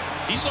Jr.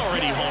 He's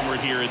already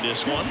homered here in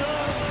this one.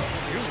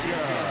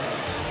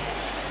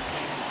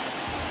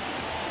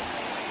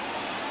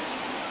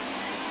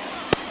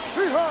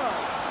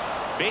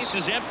 Base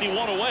is empty,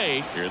 1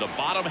 away. Here, the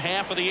bottom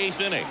half of the 8th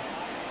inning.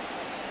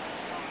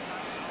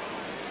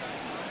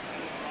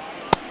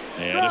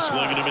 And a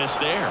swing and a miss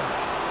there.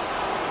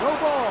 No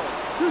ball.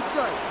 2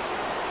 strikes.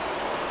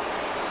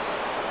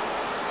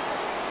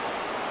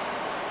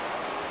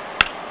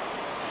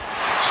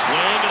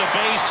 Swing and a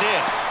base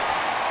hit.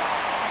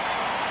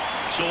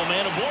 So a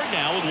man aboard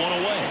now with 1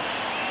 away.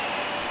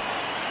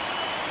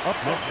 Up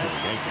next for the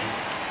Yankees.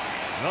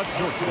 Not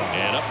shortstop.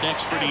 And up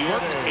next for New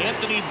York,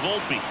 Anthony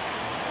Volpe.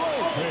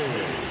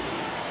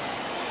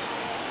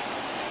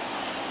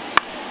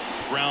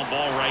 Ground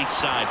ball right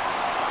side.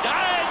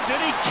 Dives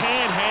and he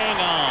can't hang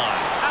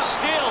on.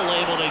 Still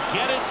able to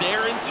get it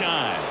there in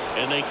time.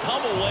 And they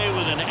come away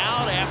with an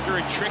out after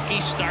a tricky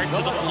start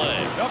to the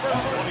play.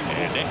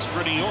 And next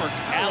for New York,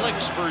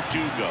 Alex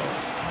Verdugo.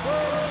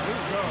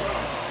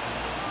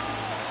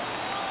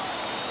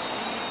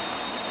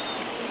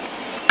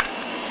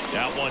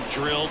 That one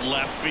drilled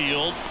left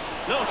field.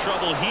 No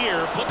trouble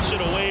here. Puts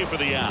it away for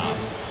the out.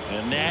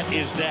 And that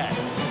is that.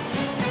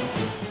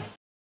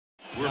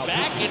 We're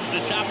back. It's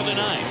the top of the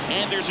 9th.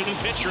 And there's a new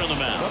pitcher on the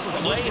mound.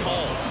 Clay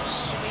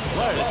Holmes.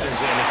 This is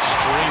an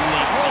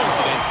extremely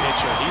confident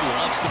pitcher. He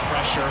loves the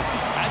pressure.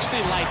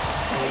 Actually likes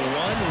a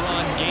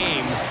 1-run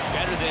game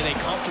better than a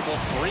comfortable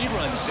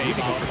 3-run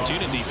saving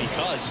opportunity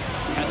because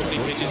that's when he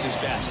pitches his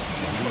best.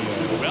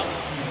 Well,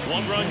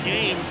 1-run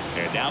game.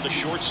 And now the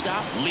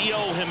shortstop,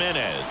 Leo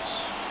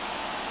Jimenez.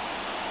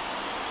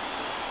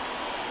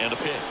 And a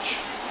pitch.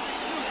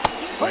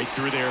 Right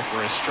through there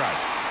for a strike.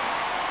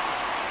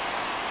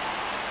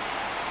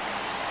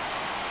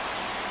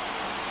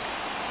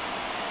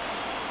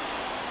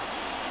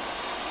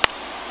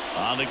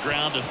 On the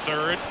ground to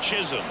third,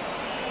 Chisholm.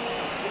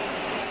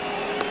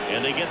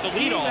 And they get the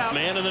leadoff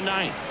man in the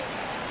 9th.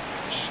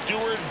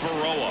 Stuart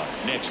Baroa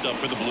next up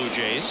for the Blue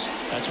Jays.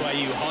 That's why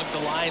you hug the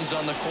lines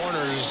on the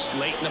corners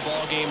late in a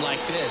ball game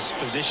like this,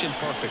 positioned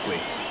perfectly.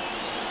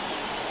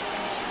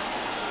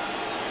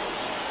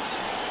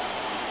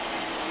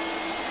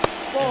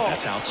 And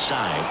that's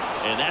outside,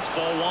 and that's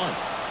ball 1.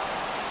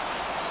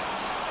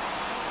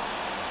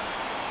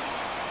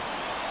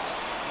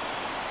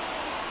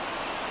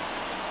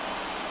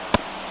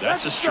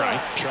 That's a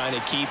strike. Trying to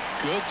keep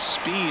good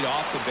speed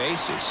off the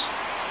bases.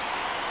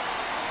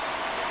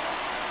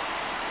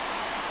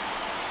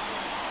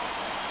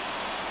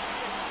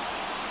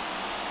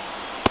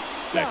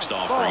 Next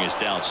offering is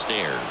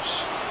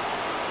downstairs.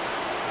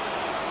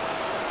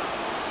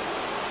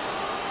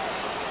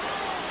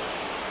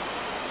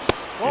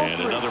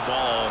 And another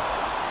ball.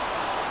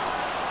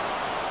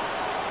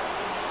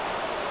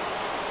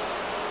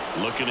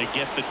 Looking to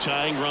get the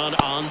tying run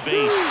on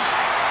base.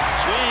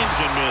 Swings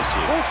and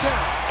misses.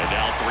 And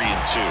now 3-2.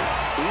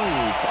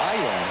 Ooh,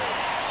 Baya.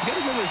 You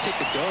gotta remember to take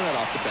the donut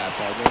off the bat,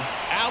 partner.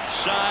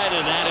 Outside,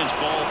 and that is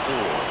ball 4.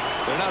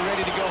 They're not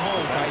ready to go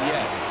home quite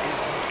yet.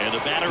 And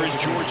the batter is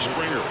George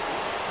Springer.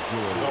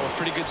 Well,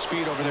 pretty good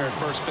speed over there at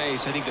first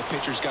base. I think the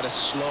pitcher's got to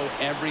slow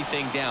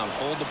everything down.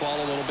 Hold the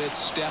ball a little bit,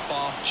 step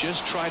off,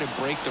 just try to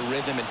break the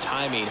rhythm and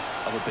timing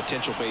of a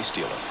potential base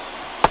stealer.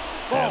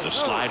 And the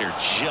slider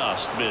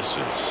just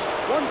misses.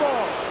 1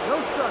 ball, no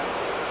strike.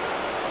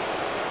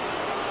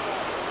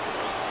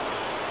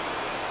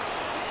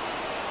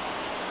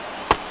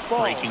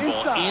 Breaking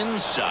ball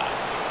inside.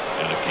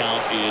 And the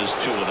count is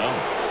 2-0.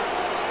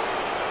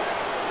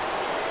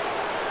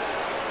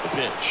 The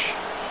pitch.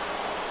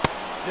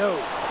 No.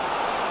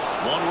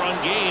 One-run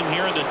game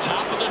here in the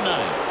top of the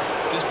ninth.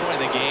 At this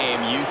point in the game,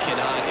 you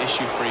cannot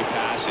issue free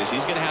passes.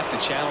 He's going to have to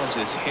challenge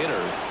this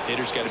hitter.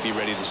 Hitter's got to be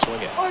ready to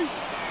swing it.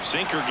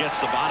 Sinker gets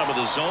the bottom of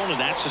the zone, and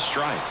that's a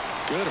strike.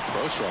 Good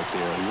approach right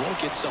there. You want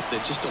to get something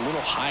just a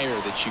little higher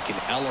that you can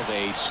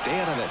elevate. Stay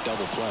out of that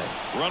double play.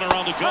 Runner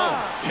on the go.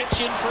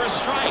 Pitch in for a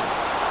strike.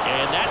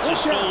 And that's a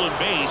stolen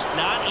base.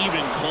 Not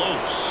even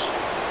close.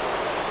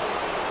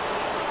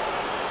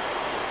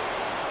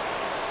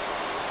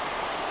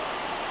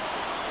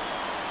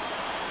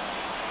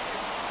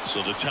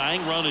 So the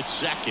tying run at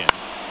second.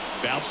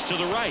 Bounce to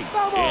the right.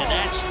 And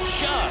that's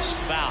just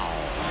foul.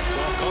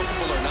 Well,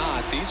 comfortable or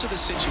not, these are the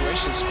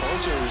situations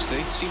closers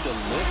they seem to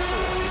live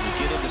for. When you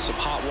get into some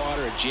hot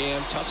water, a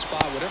jam, tough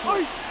spot, whatever.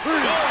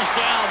 Goes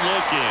down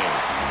looking.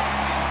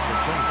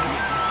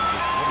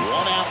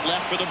 One out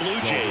left for the Blue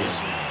Jays.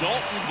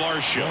 Dalton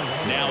Varsho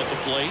now at the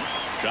plate.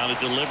 Trying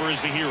to deliver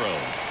as the hero.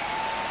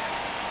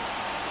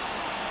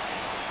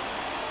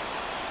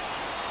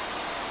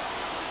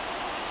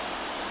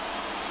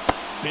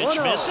 Pitch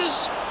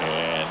misses,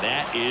 and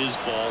that is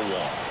ball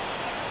one.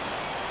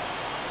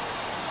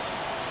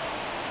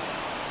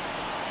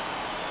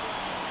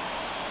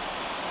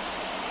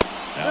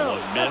 That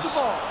one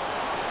missed.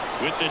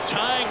 With the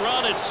tying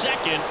run at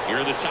second, here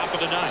at the top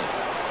of the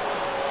ninth.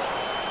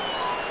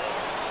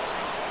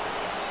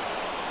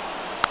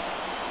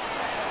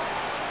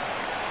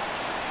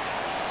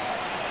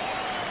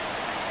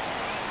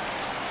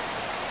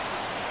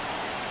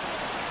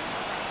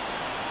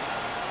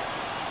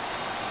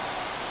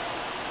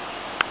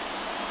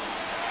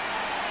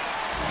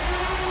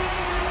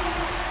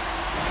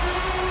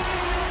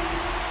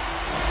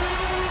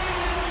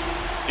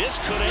 This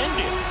could end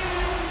it.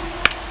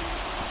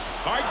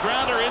 Hard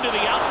grounder into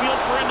the outfield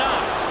for a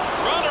knock.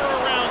 Runner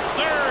around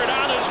third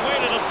on his way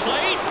to the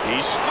plate. He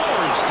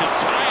scores to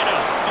tie it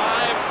up.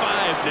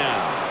 5-5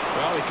 now.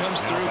 Well, he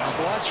comes through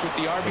clutch with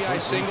the RBI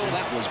single.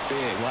 That was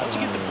big. Once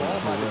you get the ball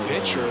by the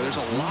pitcher, there's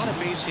a lot of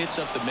base hits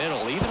up the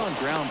middle, even on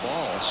ground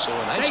balls. So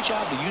a nice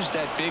job to use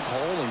that big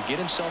hole and get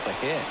himself a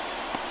hit.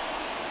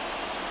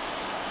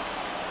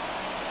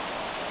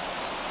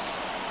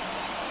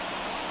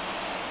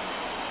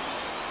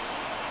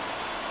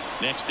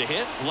 Next to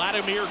hit,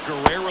 Vladimir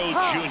Guerrero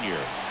Jr.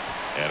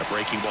 And a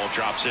breaking ball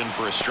drops in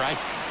for a strike.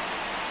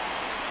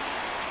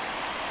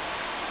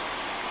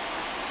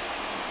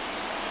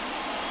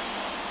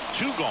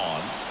 Two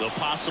gone. The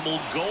possible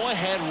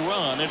go-ahead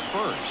run at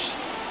first.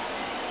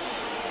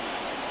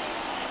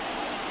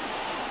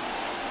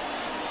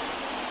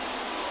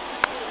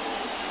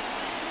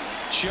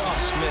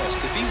 Just missed.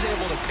 If he's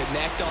able to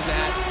connect on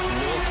that,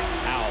 look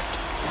out.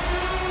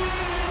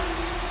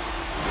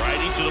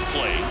 Righty to the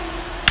plate.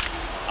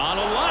 On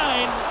a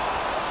line.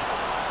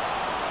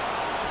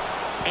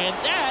 And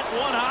that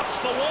one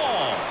hops the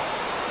wall.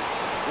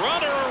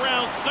 Runner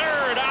around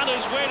third on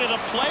his way to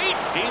the plate.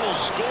 He will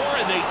score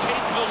and they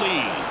take the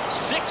lead.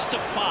 6-5.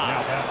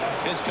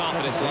 His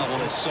confidence level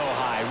is so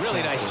high.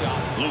 Really nice job.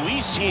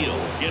 Luis Gil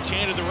gets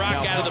handed the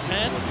rock out of the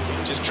pen.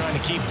 Just trying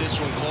to keep this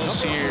one close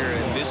here.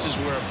 And this is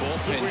where a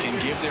bullpen can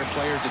give their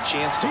players a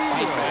chance to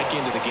fight back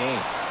into the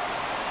game.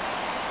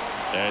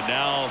 And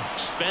now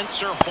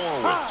Spencer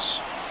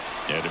Horwitz.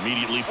 And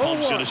immediately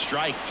pumps in a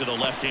strike to the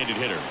left-handed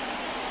hitter.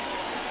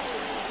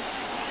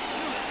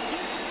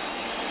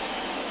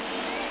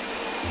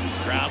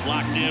 Crowd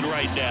locked in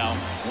right now.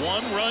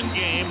 One-run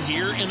game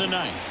here in the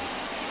ninth.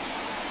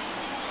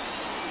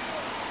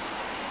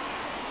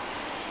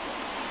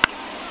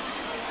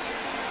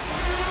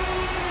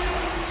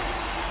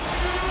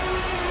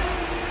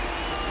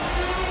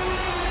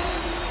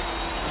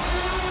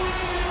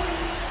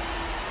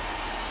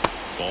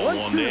 Ball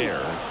one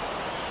there.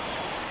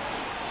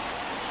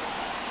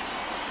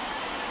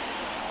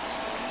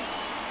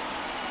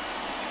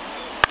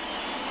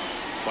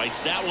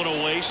 Fights that one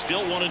away.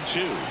 Still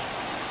 1-2.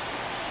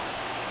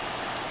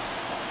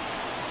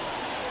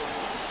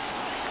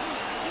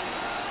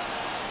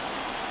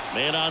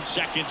 Man on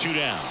second, two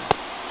down.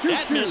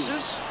 That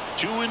misses.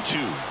 2-2.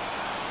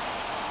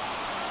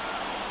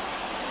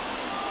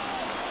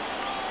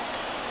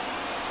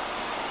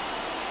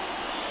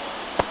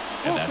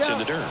 And that's in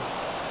the dirt.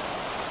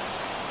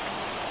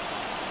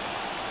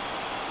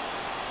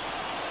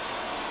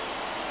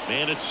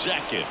 Man at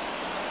second.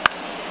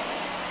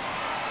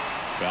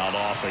 Fouled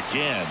off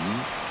again,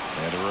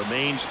 and it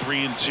remains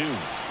 3-2.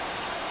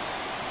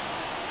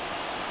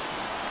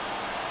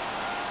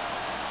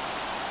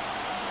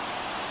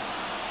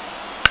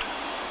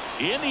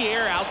 In the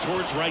air out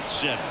towards right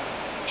center.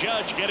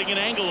 Judge getting an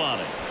angle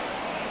on it.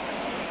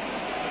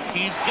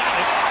 He's got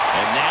it,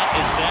 and that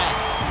is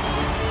that.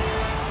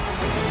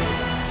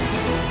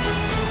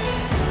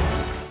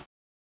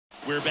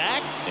 We're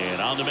back,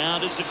 and on the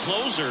mound is the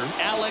closer,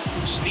 Alec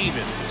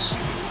Stevens.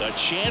 A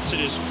chance at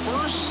his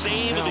first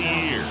save of the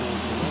year.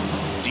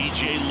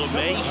 DJ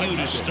LeMahieu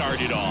to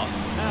start it off.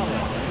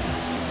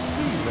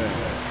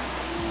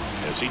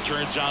 as he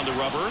turns on the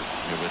rubber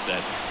with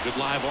that good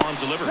live arm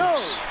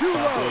deliveries.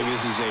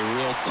 This is a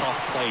real tough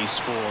place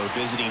for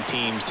visiting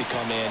teams to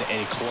come in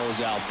and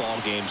close out ball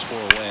games for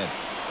a win.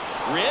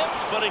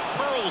 Ripped, but it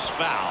curls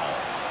foul.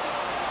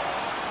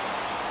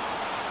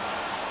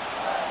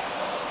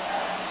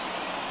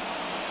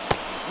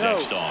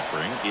 Next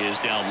offering is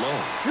down low.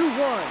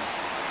 2-1.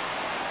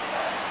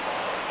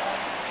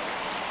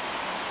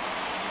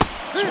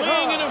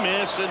 Swing and a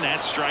miss, and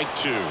that's strike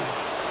 2.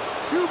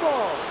 2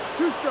 balls,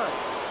 2 strikes.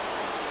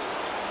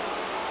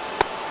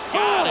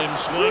 Got him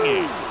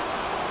swinging.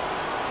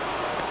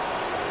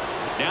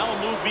 Now a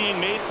move being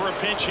made for a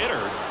pinch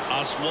hitter,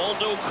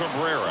 Oswaldo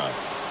Cabrera.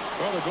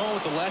 Well, they're going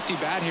with the lefty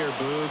bat here,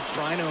 Boog,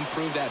 trying to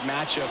improve that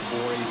matchup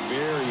for a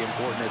very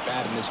important at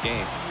bat in this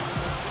game.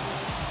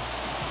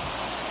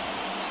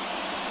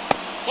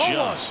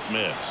 Just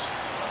missed.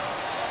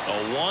 A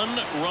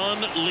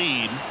 1-run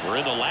lead. We're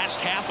in the last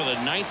half of the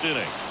 9th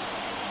inning.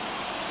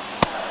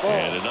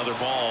 And another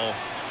ball.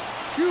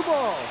 2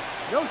 balls,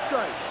 no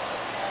strike.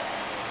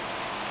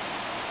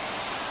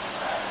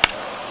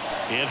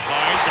 Hit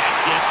hard, that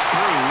gets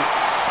through.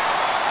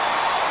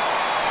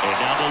 And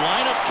now the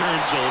lineup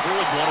turns over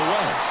with 1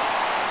 away.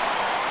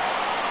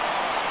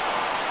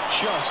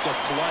 Just a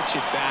clutch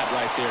at bat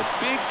right there.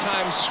 Big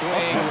time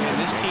swing, and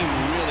this team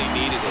really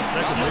needed it.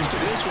 Not much to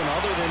this one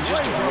other than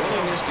just a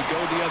willingness to go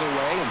the other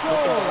way and put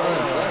the ball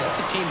in play.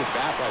 That's a team at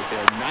bat right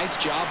there. Nice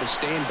job of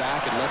staying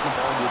back and letting the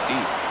ball get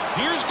deep.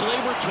 Here's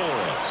Gleyber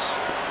Torres.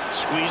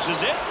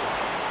 Squeezes it.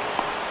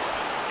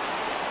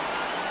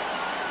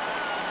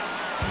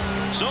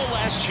 So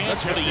last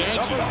chance for the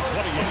Yankees.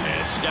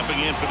 And stepping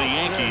in for the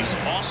Yankees,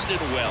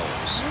 Austin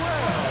Wells.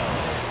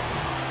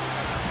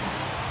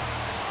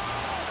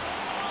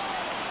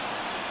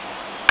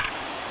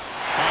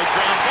 High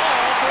ground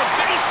ball for a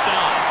base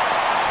knock.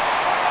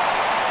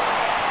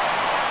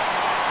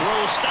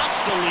 Throw stops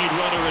the lead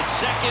runner at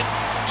second.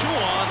 2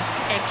 on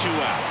and 2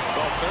 out.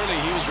 Well, clearly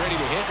he was ready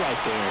to hit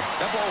right there.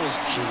 That ball was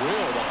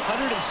drilled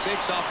 106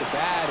 off the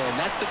bat, and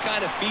that's the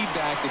kind of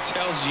feedback that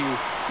tells you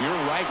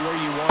you're right where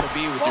you want to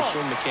be with your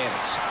swing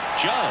mechanics.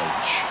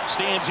 Judge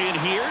stands in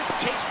here,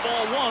 takes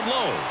ball 1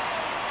 low.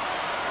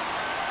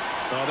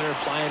 Well, they're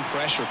applying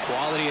pressure,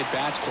 quality at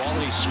bats,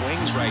 quality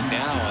swings right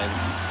now, and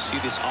see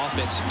this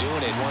offense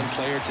doing it one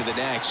player to the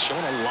next,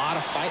 showing a lot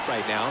of fight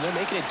right now, and they're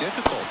making it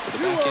difficult for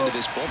the back end of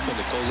this bullpen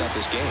to close out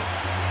this game.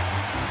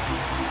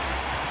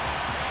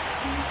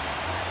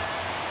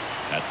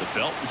 At the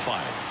belt and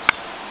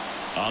fires.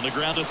 On the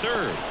ground to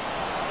third.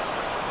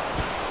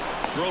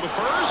 Throw to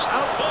first.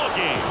 Ball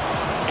game.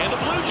 And the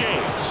Blue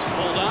Jays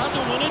hold on to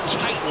win a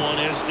tight one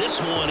as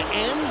this one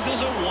ends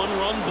as a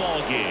 1-run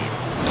ball game.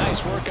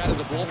 Nice work out of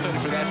the bullpen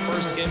for that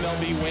first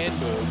MLB win,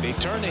 Boog. They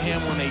turned to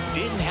him when they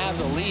didn't have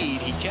the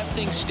lead. He kept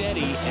things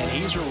steady, and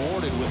he's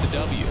rewarded with the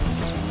W.